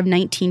summer of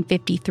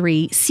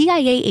 1953,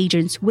 CIA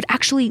agents would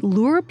actually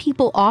lure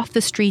people off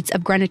the streets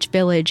of Greenwich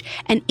Village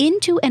and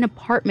into an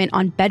apartment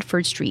on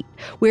Bedford Street,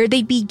 where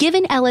they'd be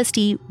given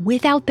LSD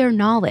without their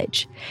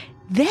knowledge.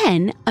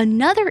 Then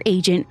another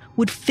agent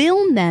would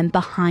film them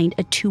behind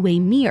a two-way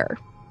mirror.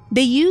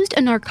 They used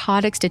a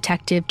narcotics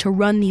detective to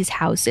run these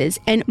houses,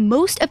 and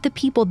most of the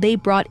people they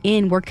brought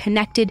in were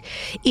connected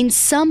in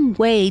some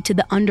way to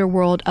the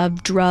underworld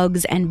of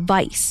drugs and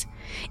vice.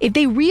 If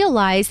they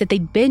realized that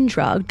they'd been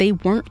drugged, they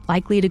weren't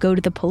likely to go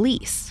to the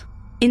police.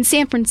 In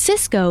San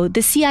Francisco,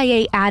 the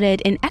CIA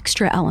added an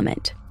extra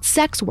element: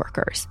 sex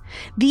workers.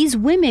 These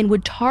women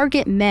would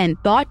target men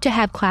thought to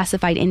have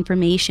classified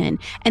information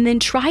and then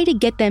try to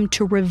get them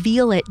to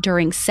reveal it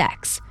during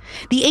sex.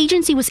 The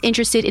agency was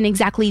interested in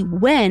exactly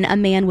when a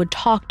man would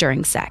talk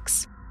during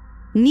sex.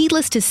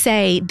 Needless to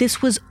say,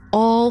 this was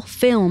all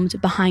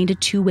filmed behind a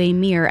two-way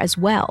mirror as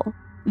well.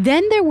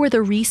 Then there were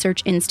the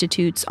research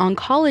institutes on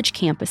college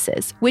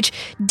campuses, which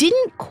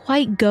didn't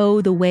quite go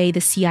the way the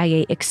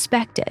CIA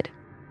expected.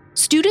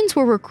 Students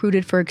were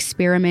recruited for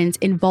experiments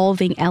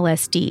involving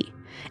LSD.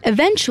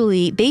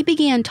 Eventually, they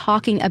began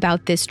talking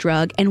about this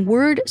drug and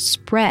word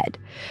spread.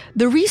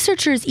 The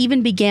researchers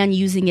even began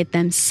using it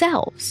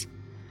themselves.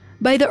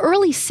 By the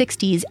early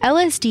 60s,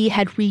 LSD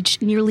had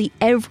reached nearly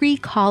every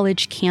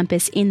college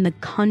campus in the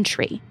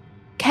country.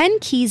 Ken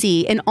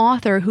Kesey, an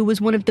author who was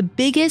one of the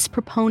biggest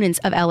proponents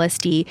of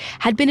LSD,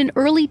 had been an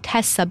early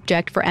test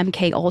subject for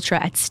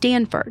MKUltra at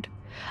Stanford.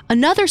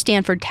 Another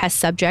Stanford test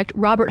subject,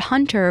 Robert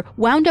Hunter,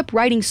 wound up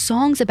writing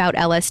songs about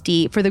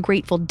LSD for the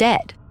Grateful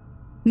Dead.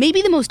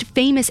 Maybe the most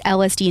famous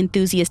LSD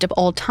enthusiast of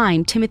all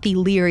time, Timothy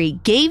Leary,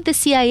 gave the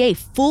CIA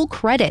full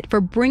credit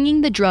for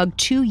bringing the drug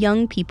to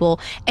young people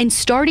and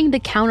starting the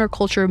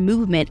counterculture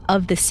movement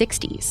of the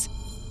 60s.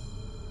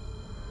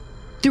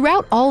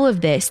 Throughout all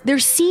of this, there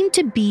seemed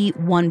to be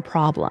one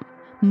problem.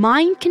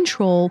 Mind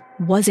control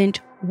wasn't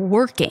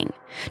working.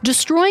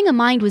 Destroying a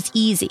mind was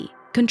easy.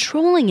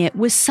 Controlling it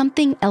was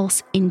something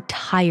else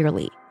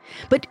entirely.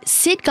 But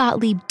Sid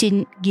Gottlieb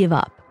didn't give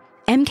up.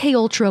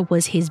 MKUltra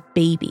was his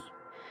baby.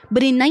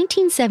 But in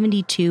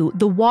 1972,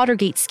 the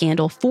Watergate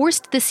scandal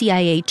forced the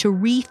CIA to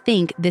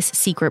rethink this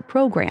secret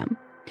program.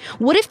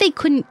 What if they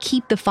couldn't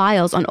keep the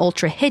files on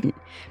Ultra hidden?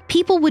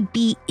 People would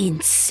be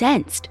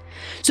incensed.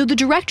 So the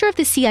director of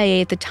the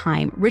CIA at the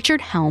time, Richard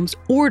Helms,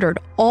 ordered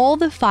all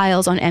the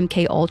files on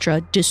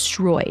MKUltra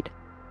destroyed.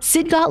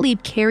 Sid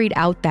Gottlieb carried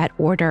out that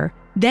order.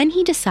 Then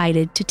he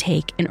decided to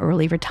take an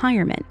early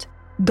retirement.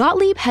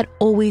 Gottlieb had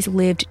always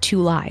lived two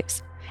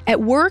lives.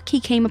 At work,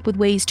 he came up with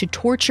ways to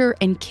torture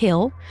and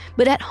kill,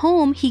 but at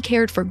home, he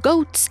cared for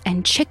goats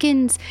and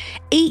chickens,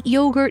 ate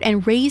yogurt,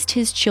 and raised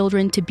his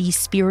children to be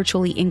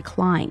spiritually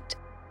inclined.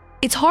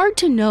 It's hard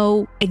to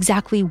know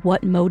exactly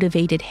what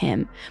motivated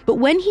him, but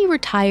when he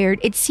retired,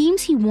 it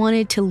seems he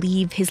wanted to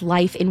leave his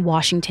life in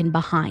Washington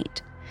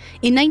behind.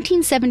 In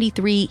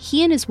 1973,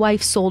 he and his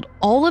wife sold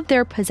all of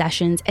their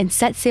possessions and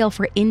set sail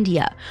for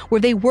India,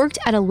 where they worked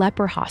at a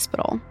leper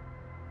hospital.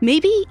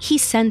 Maybe he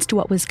sensed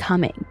what was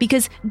coming,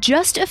 because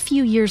just a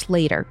few years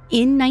later,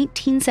 in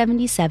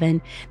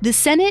 1977, the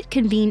Senate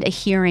convened a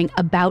hearing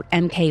about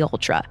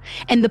MKUltra,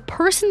 and the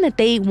person that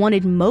they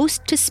wanted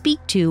most to speak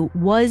to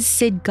was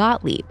Sid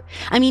Gottlieb.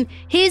 I mean,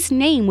 his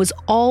name was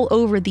all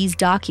over these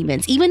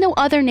documents, even though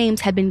other names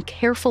had been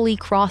carefully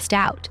crossed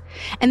out.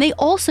 And they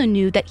also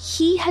knew that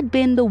he had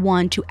been the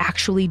one to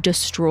actually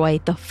destroy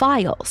the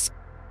files.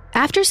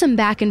 After some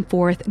back and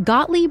forth,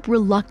 Gottlieb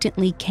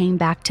reluctantly came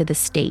back to the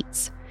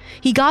States.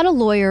 He got a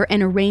lawyer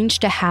and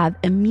arranged to have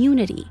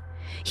immunity.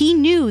 He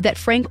knew that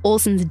Frank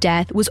Olson's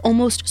death was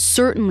almost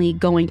certainly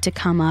going to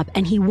come up,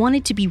 and he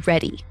wanted to be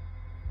ready.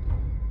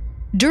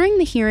 During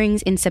the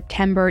hearings in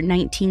September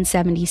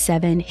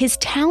 1977, his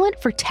talent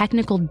for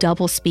technical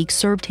doublespeak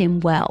served him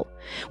well.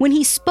 When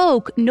he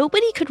spoke,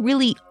 nobody could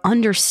really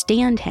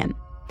understand him.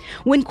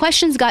 When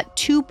questions got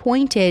too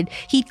pointed,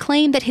 he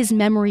claimed that his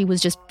memory was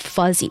just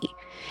fuzzy.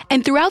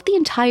 And throughout the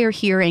entire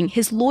hearing,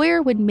 his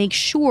lawyer would make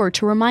sure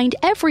to remind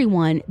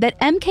everyone that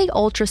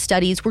MKUltra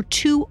studies were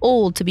too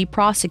old to be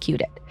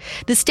prosecuted.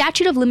 The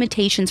statute of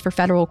limitations for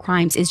federal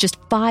crimes is just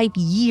 5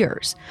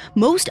 years.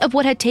 Most of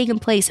what had taken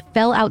place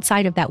fell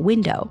outside of that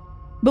window.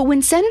 But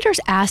when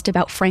senators asked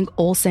about Frank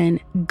Olson,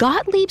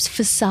 Gottlieb's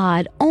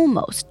facade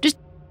almost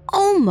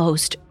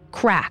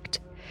cracked.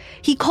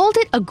 He called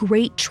it a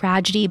great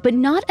tragedy, but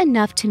not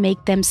enough to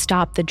make them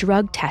stop the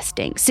drug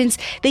testing, since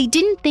they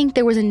didn't think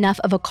there was enough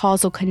of a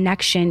causal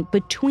connection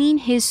between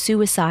his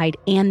suicide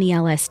and the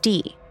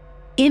LSD.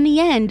 In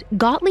the end,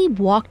 Gottlieb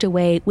walked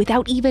away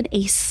without even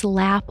a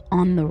slap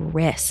on the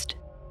wrist.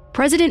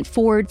 President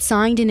Ford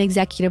signed an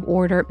executive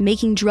order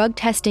making drug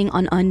testing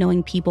on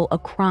unknowing people a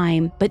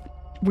crime, but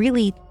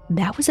really,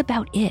 that was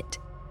about it.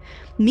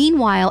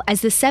 Meanwhile,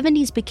 as the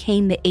 70s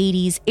became the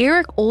 80s,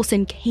 Eric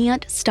Olson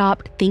can't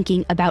stop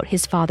thinking about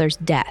his father's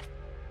death.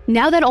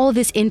 Now that all of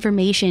this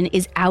information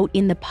is out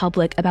in the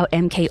public about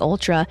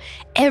MKUltra,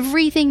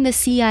 everything the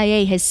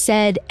CIA has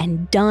said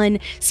and done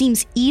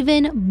seems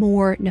even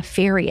more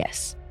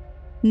nefarious.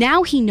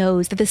 Now he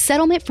knows that the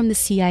settlement from the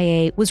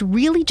CIA was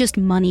really just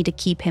money to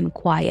keep him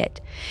quiet.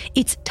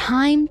 It's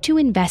time to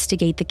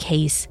investigate the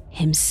case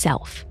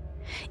himself.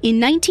 In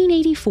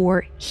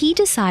 1984, he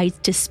decides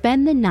to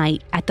spend the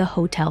night at the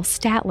Hotel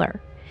Statler.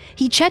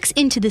 He checks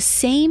into the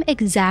same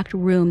exact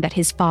room that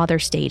his father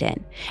stayed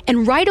in,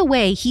 and right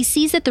away he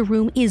sees that the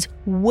room is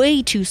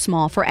way too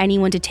small for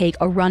anyone to take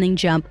a running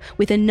jump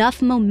with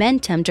enough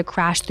momentum to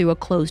crash through a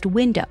closed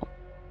window.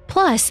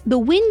 Plus, the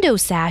window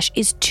sash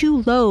is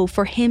too low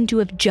for him to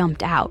have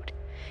jumped out.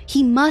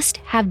 He must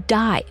have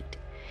dived.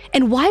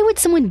 And why would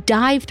someone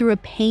dive through a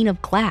pane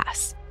of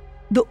glass?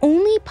 The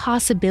only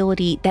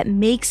possibility that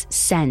makes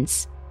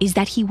sense is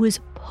that he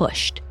was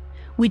pushed,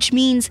 which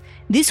means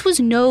this was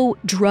no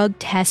drug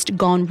test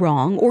gone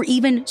wrong or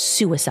even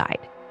suicide.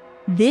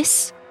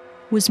 This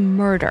was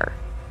murder.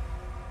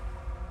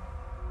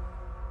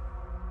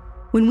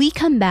 When we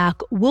come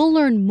back, we'll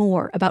learn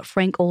more about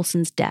Frank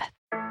Olson's death.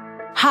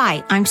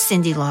 Hi, I'm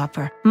Cyndi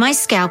Lauper. My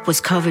scalp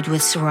was covered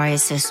with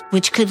psoriasis,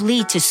 which could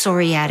lead to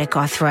psoriatic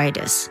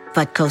arthritis,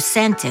 but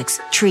Cosentyx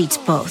treats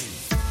both.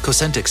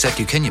 Cosentyx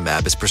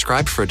secukinumab is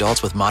prescribed for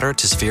adults with moderate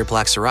to severe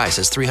plaque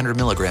psoriasis 300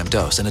 milligram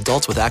dose and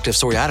adults with active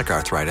psoriatic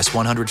arthritis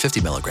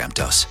 150 milligram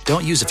dose.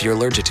 Don't use if you're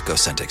allergic to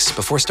Cosentyx.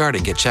 Before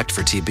starting, get checked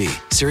for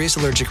TB. Serious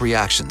allergic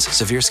reactions,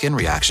 severe skin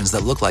reactions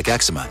that look like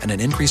eczema, and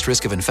an increased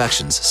risk of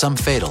infections, some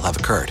fatal, have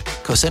occurred.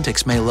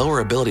 Cosentyx may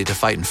lower ability to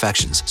fight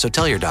infections, so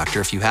tell your doctor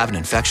if you have an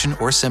infection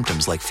or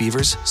symptoms like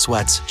fevers,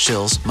 sweats,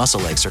 chills,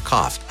 muscle aches, or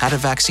cough, had a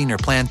vaccine or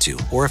plan to,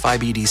 or if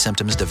IBD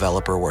symptoms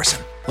develop or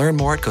worsen. Learn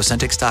more at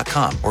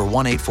Cosentyx.com or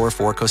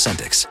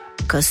 1-844-COSENTYX.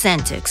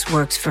 Cosentyx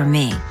works for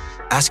me.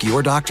 Ask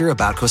your doctor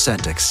about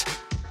Cosentyx.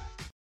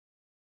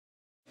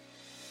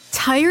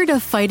 Tired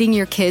of fighting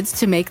your kids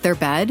to make their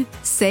bed?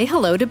 Say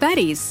hello to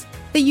Betty's.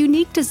 The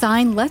unique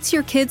design lets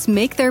your kids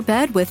make their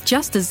bed with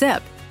just a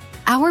zip.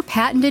 Our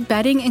patented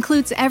bedding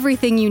includes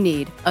everything you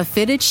need: a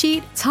fitted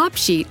sheet, top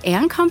sheet,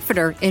 and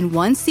comforter in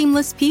one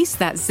seamless piece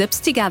that zips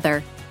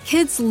together.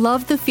 Kids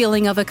love the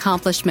feeling of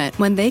accomplishment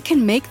when they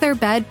can make their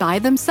bed by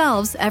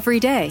themselves every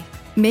day.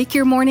 Make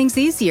your mornings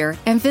easier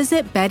and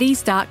visit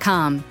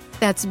Beddys.com.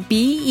 That's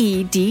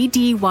BEDDYS.com.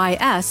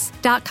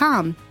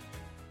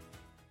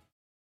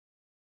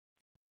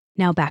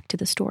 Now back to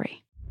the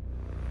story.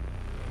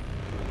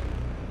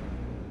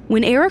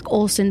 When Erik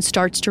Olson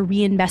starts to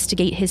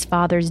reinvestigate his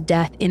father's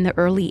death in the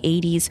early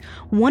 80s,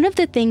 one of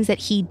the things that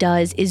he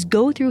does is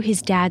go through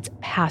his dad's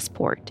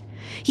passport.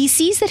 He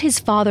sees that his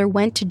father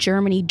went to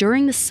Germany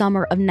during the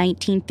summer of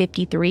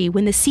 1953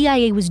 when the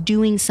CIA was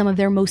doing some of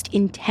their most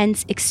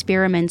intense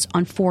experiments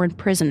on foreign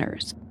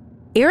prisoners.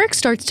 Erik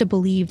starts to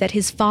believe that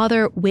his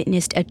father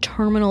witnessed a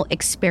terminal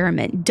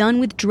experiment done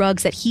with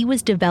drugs that he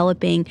was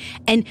developing,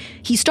 and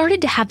he started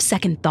to have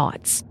second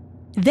thoughts.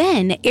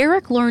 Then,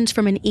 Erik learns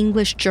from an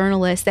English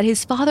journalist that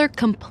his father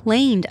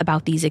complained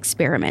about these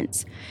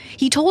experiments.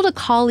 He told a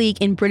colleague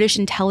in British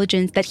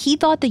intelligence that he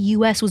thought the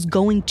US was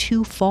going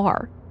too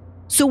far.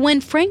 So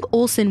when Frank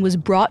Olson was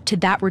brought to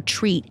that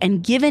retreat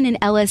and given an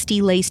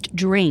LSD-laced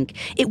drink,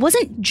 it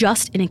wasn't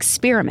just an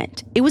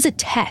experiment. It was a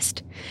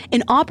test,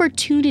 an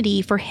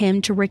opportunity for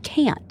him to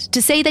recant,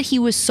 to say that he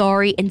was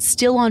sorry and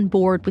still on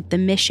board with the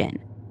mission.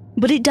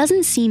 But it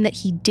doesn't seem that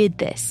he did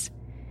this.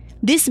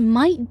 This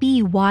might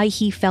be why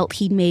he felt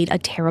he'd made a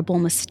terrible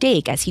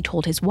mistake, as he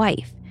told his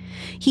wife.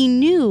 He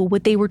knew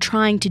what they were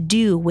trying to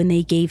do when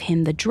they gave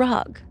him the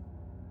drug.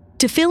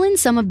 To fill in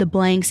some of the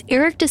blanks,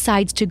 Erik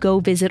decides to go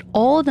visit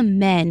all the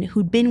men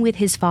who'd been with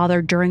his father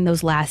during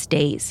those last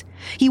days.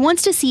 He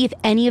wants to see if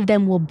any of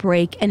them will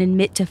break and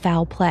admit to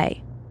foul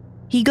play.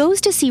 He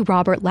goes to see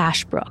Robert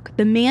Lashbrook,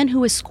 the man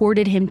who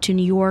escorted him to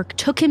New York,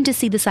 took him to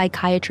see the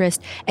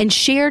psychiatrist, and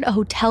shared a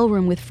hotel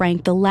room with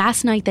Frank the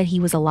last night that he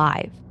was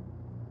alive.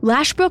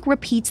 Lashbrook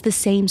repeats the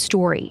same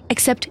story,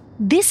 except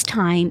this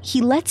time he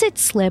lets it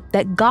slip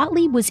that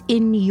Gottlieb was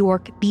in New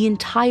York the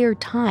entire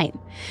time.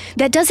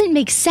 That doesn't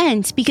make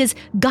sense because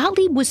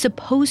Gottlieb was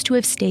supposed to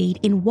have stayed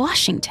in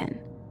Washington.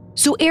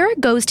 So Erik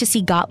goes to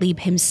see Gottlieb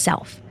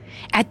himself.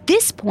 At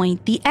this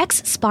point, the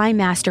ex-spy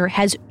master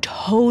has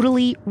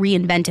totally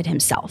reinvented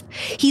himself.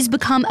 He's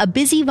become a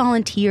busy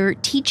volunteer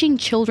teaching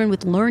children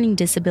with learning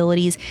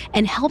disabilities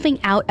and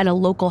helping out at a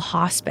local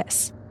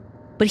hospice.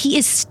 But he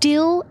is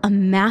still a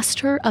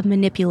master of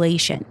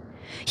manipulation.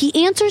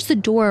 He answers the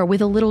door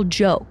with a little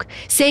joke,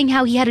 saying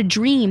how he had a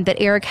dream that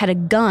Erik had a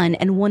gun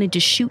and wanted to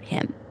shoot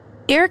him.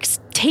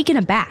 Erik's taken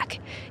aback.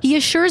 He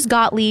assures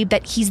Gottlieb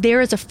that he's there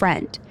as a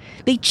friend.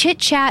 They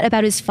chit-chat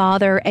about his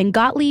father, and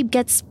Gottlieb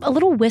gets a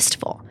little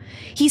wistful.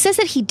 He says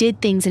that he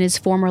did things in his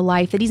former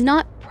life that he's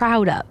not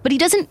proud of, but he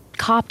doesn't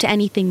cop to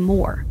anything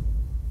more.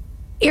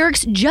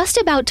 Erik's just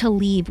about to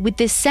leave with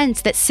this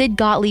sense that Sid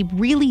Gottlieb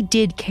really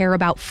did care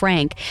about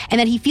Frank and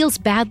that he feels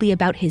badly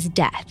about his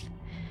death.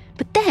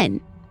 But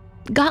then,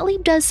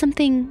 Gottlieb does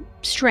something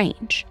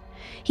strange.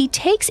 He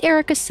takes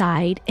Erik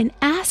aside and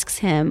asks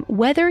him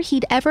whether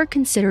he'd ever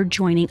considered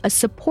joining a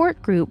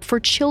support group for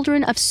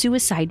children of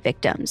suicide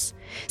victims,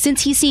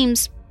 since he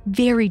seems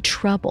very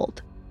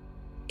troubled.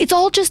 It's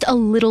all just a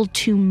little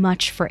too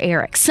much for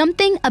Erik.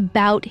 Something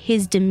about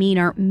his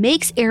demeanor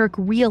makes Erik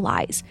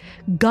realize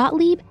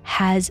Gottlieb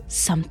has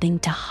something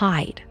to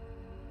hide.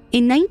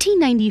 In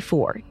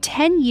 1994,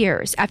 10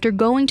 years after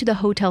going to the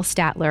Hotel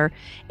Statler,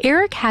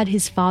 Erik had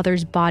his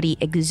father's body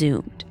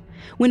exhumed.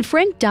 When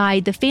Frank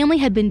died, the family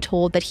had been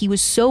told that he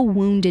was so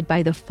wounded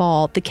by the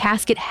fall, the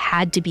casket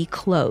had to be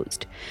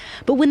closed.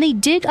 But when they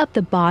dig up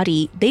the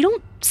body, they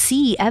don't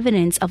see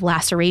evidence of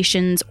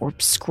lacerations or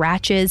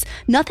scratches,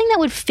 nothing that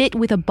would fit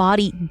with a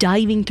body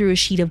diving through a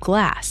sheet of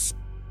glass.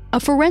 A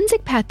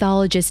forensic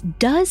pathologist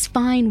does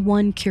find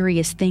one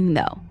curious thing,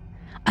 though.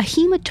 A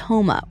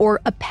hematoma, or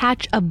a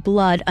patch of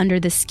blood under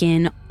the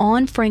skin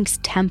on Frank's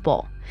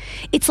temple.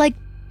 It's like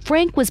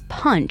Frank was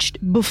punched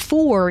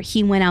before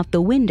he went out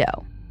the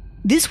window.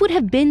 This would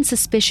have been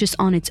suspicious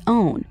on its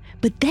own,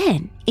 but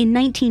then, in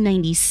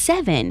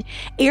 1997,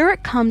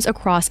 Erik comes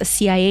across a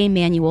CIA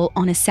manual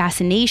on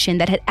assassination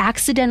that had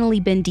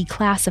accidentally been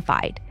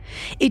declassified.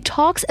 It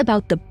talks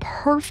about the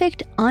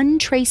perfect,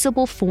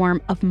 untraceable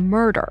form of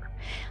murder,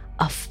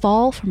 a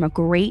fall from a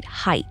great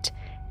height,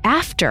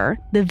 after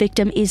the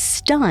victim is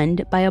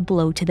stunned by a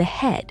blow to the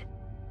head.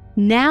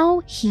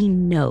 Now he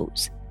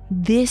knows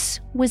this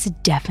was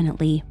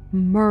definitely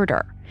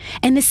murder.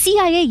 And the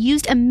CIA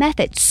used a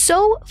method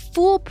so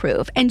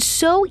foolproof and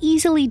so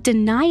easily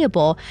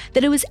deniable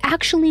that it was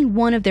actually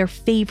one of their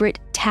favorite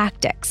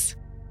tactics.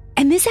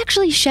 And this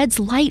actually sheds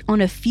light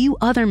on a few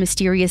other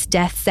mysterious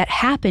deaths that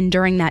happened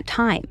during that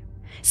time.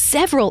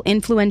 Several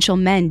influential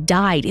men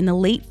died in the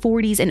late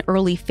 40s and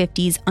early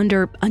 50s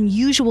under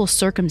unusual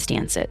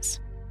circumstances.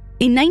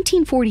 In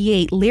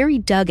 1948, Larry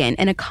Duggan,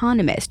 an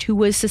economist who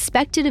was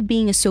suspected of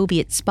being a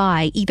Soviet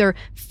spy, either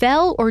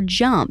fell or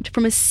jumped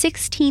from a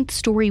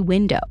 16th-story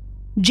window.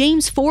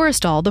 James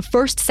Forrestal, the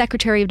first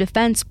Secretary of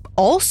Defense,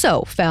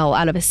 also fell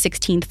out of a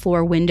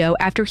 16th-floor window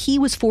after he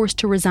was forced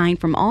to resign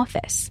from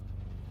office.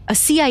 A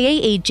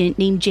CIA agent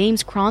named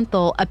James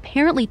Kronthal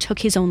apparently took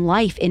his own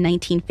life in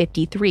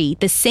 1953,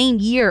 the same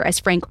year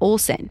as Frank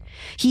Olson.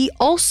 He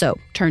also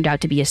turned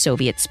out to be a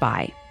Soviet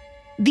spy.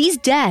 These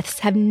deaths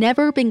have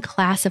never been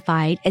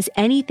classified as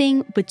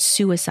anything but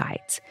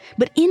suicides.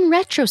 But in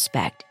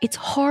retrospect, it's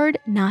hard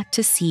not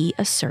to see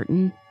a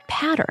certain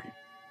pattern.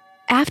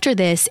 After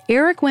this,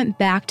 Eric went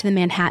back to the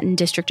Manhattan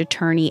District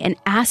Attorney and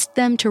asked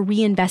them to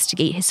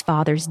reinvestigate his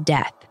father's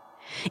death.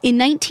 In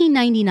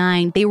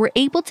 1999, they were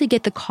able to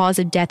get the cause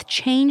of death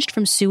changed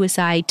from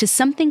suicide to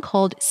something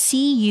called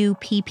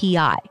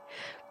CUPPI,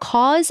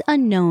 Cause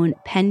Unknown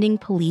Pending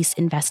Police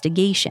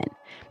Investigation.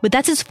 But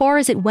that's as far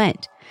as it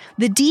went.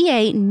 The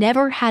DA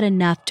never had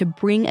enough to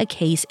bring a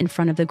case in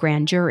front of the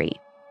grand jury.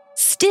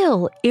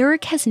 Still,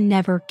 Eric has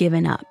never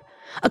given up.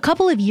 A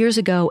couple of years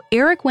ago,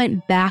 Eric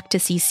went back to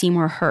see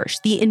Seymour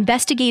Hersh, the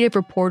investigative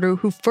reporter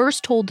who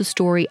first told the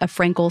story of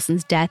Frank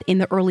Olson's death in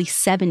the early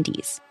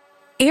 70s.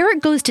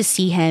 Eric goes to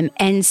see him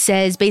and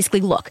says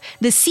basically, look,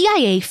 the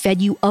CIA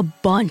fed you a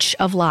bunch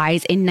of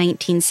lies in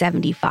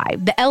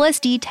 1975. The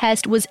LSD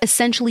test was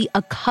essentially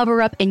a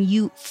cover-up and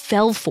you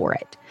fell for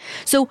it.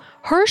 So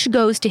Hersh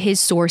goes to his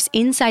source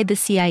inside the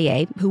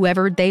CIA,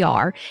 whoever they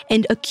are,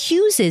 and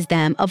accuses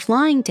them of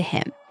lying to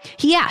him.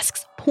 He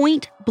asks,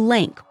 point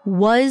blank,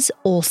 was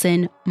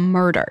Olson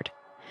murdered?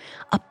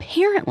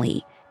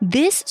 Apparently,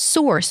 this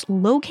source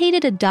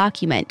located a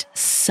document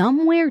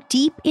somewhere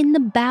deep in the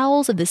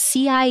bowels of the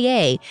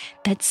CIA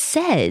that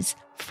says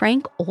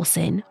Frank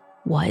Olson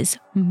was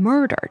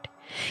murdered.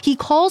 He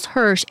calls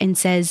Hersh and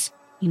says,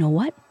 you know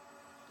what?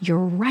 You're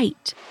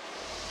right.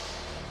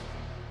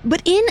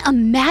 But in a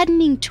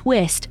maddening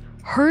twist,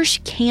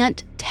 Hersh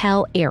can't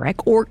tell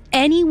Eric or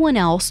anyone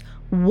else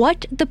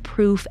what the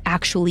proof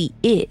actually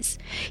is.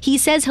 He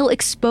says he'll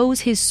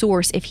expose his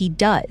source if he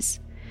does.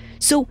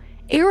 So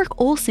Eric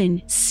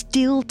Olson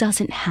still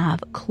doesn't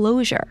have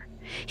closure.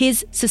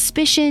 His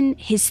suspicion,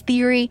 his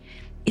theory,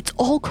 it's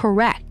all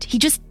correct. He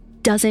just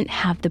doesn't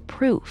have the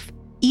proof,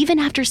 even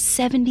after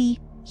 70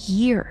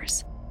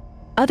 years.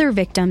 Other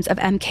victims of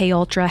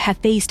MKUltra have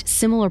faced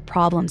similar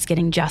problems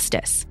getting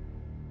justice.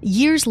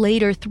 Years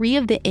later, 3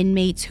 of the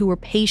inmates who were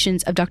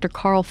patients of Dr.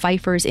 Carl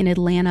Pfeiffer's in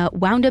Atlanta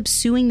wound up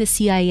suing the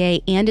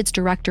CIA and its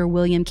director,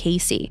 William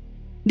Casey.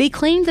 They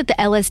claimed that the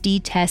LSD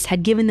test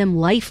had given them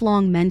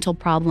lifelong mental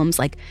problems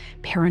like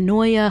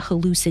paranoia,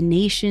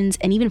 hallucinations,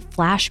 and even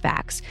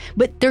flashbacks,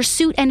 but their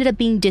suit ended up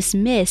being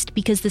dismissed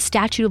because the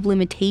statute of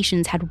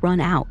limitations had run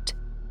out.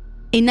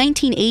 In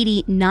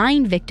 1980,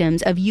 9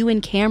 victims of Ewan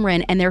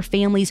Cameron and their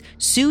families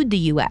sued the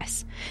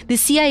U.S. The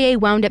CIA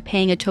wound up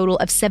paying a total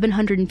of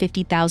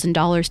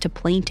 $750,000 to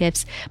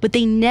plaintiffs, but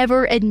they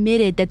never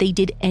admitted that they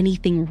did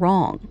anything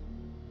wrong.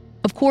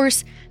 Of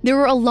course, there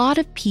were a lot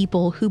of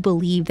people who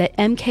believe that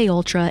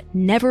MKUltra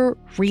never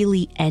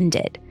really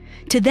ended.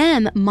 To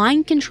them,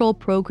 mind control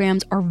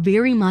programs are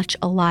very much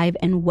alive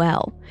and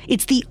well.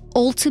 It's the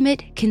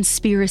ultimate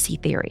conspiracy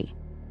theory.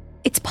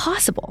 It's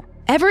possible.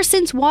 Ever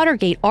since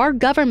Watergate, our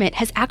government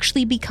has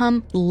actually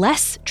become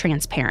less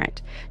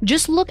transparent.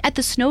 Just look at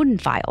the Snowden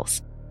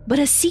files. But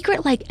a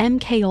secret like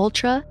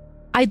MKUltra,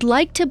 I'd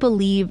like to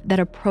believe that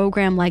a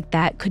program like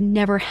that could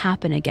never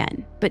happen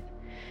again, but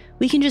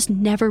we can just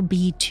never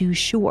be too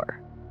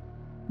sure.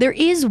 There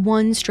is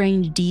one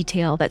strange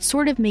detail that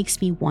sort of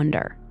makes me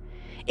wonder.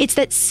 It's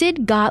that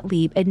Sid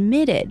Gottlieb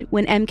admitted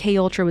when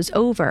MKUltra was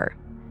over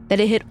that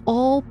it had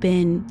all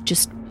been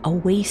just a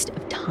waste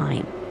of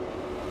time.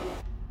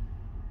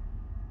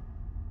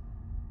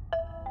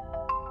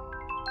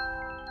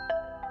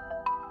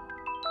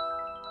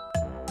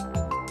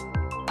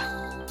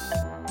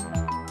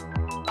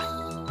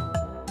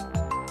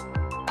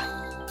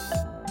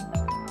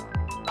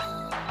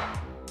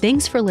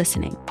 Thanks for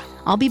listening.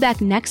 I'll be back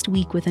next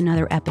week with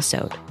another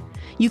episode.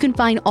 You can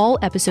find all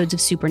episodes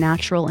of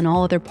Supernatural and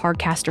all other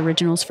Parcast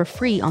originals for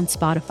free on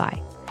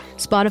Spotify.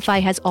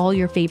 Spotify has all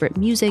your favorite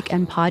music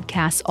and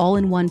podcasts all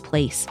in one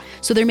place,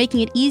 so they're making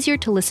it easier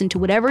to listen to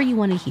whatever you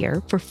want to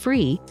hear for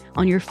free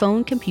on your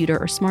phone, computer,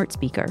 or smart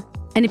speaker.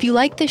 And if you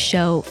like this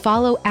show,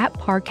 follow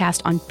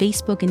 @Parcast on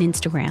Facebook and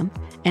Instagram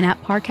and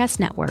 @Parcast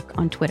Network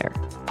on Twitter.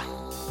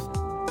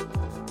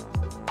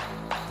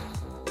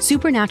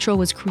 Supernatural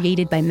was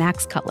created by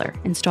Max Cutler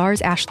and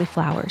stars Ashley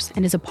Flowers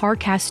and is a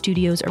Parcast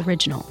Studios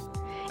original.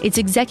 It's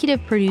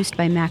executive produced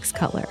by Max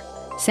Cutler,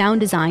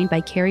 sound designed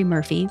by Carrie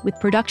Murphy, with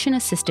production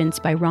assistance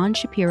by Ron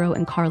Shapiro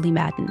and Carly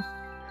Madden.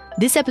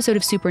 This episode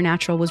of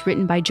Supernatural was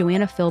written by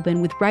Joanna Philbin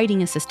with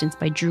writing assistance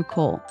by Drew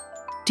Cole.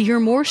 To hear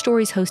more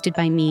stories hosted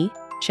by me,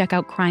 check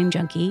out Crime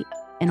Junkie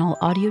and all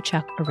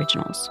AudioChuck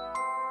originals.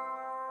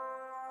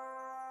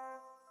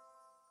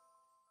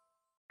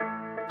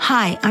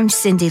 Hi, I'm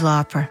Cyndi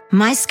Lauper.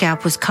 My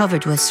scalp was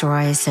covered with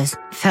psoriasis.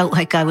 Felt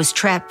like I was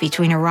trapped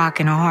between a rock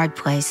and a hard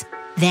place.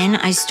 Then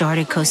I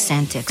started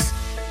Cosentyx.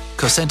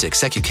 Cosentyx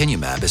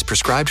secukinumab is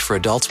prescribed for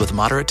adults with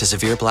moderate to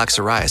severe plaque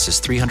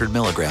psoriasis 300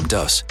 milligram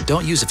dose.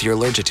 Don't use if you're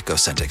allergic to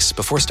Cosentyx.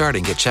 Before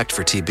starting, get checked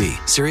for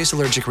TB. Serious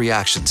allergic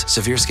reactions,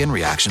 severe skin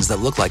reactions that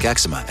look like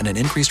eczema, and an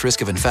increased risk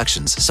of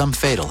infections, some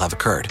fatal, have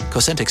occurred.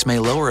 Cosentyx may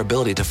lower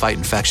ability to fight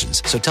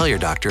infections, so tell your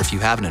doctor if you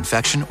have an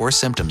infection or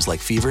symptoms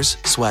like fevers,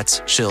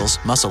 sweats, chills,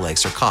 muscle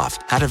aches, or cough,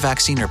 had a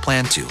vaccine or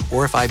plan to,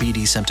 or if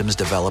IBD symptoms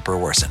develop or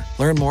worsen.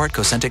 Learn more at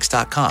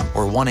Cosentyx.com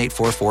or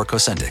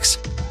 1-844-COSENTYX.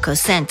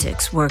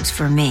 Cosentyx works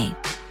for me.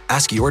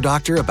 Ask your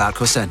doctor about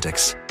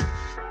Cosentyx.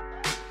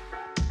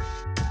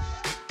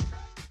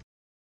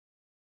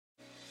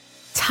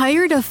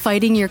 Tired of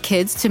fighting your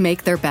kids to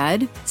make their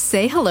bed?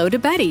 Say hello to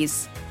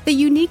Betty's. The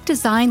unique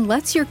design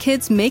lets your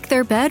kids make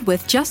their bed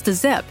with just a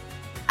zip.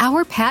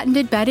 Our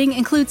patented bedding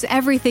includes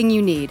everything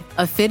you need: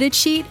 a fitted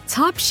sheet,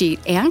 top sheet,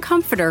 and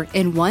comforter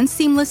in one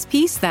seamless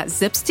piece that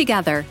zips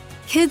together.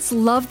 Kids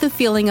love the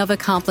feeling of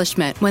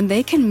accomplishment when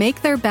they can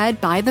make their bed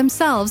by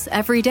themselves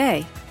every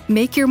day.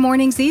 Make your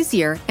mornings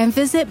easier and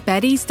visit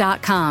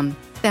Beddys.com.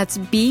 That's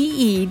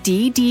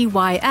BEDDYS.com.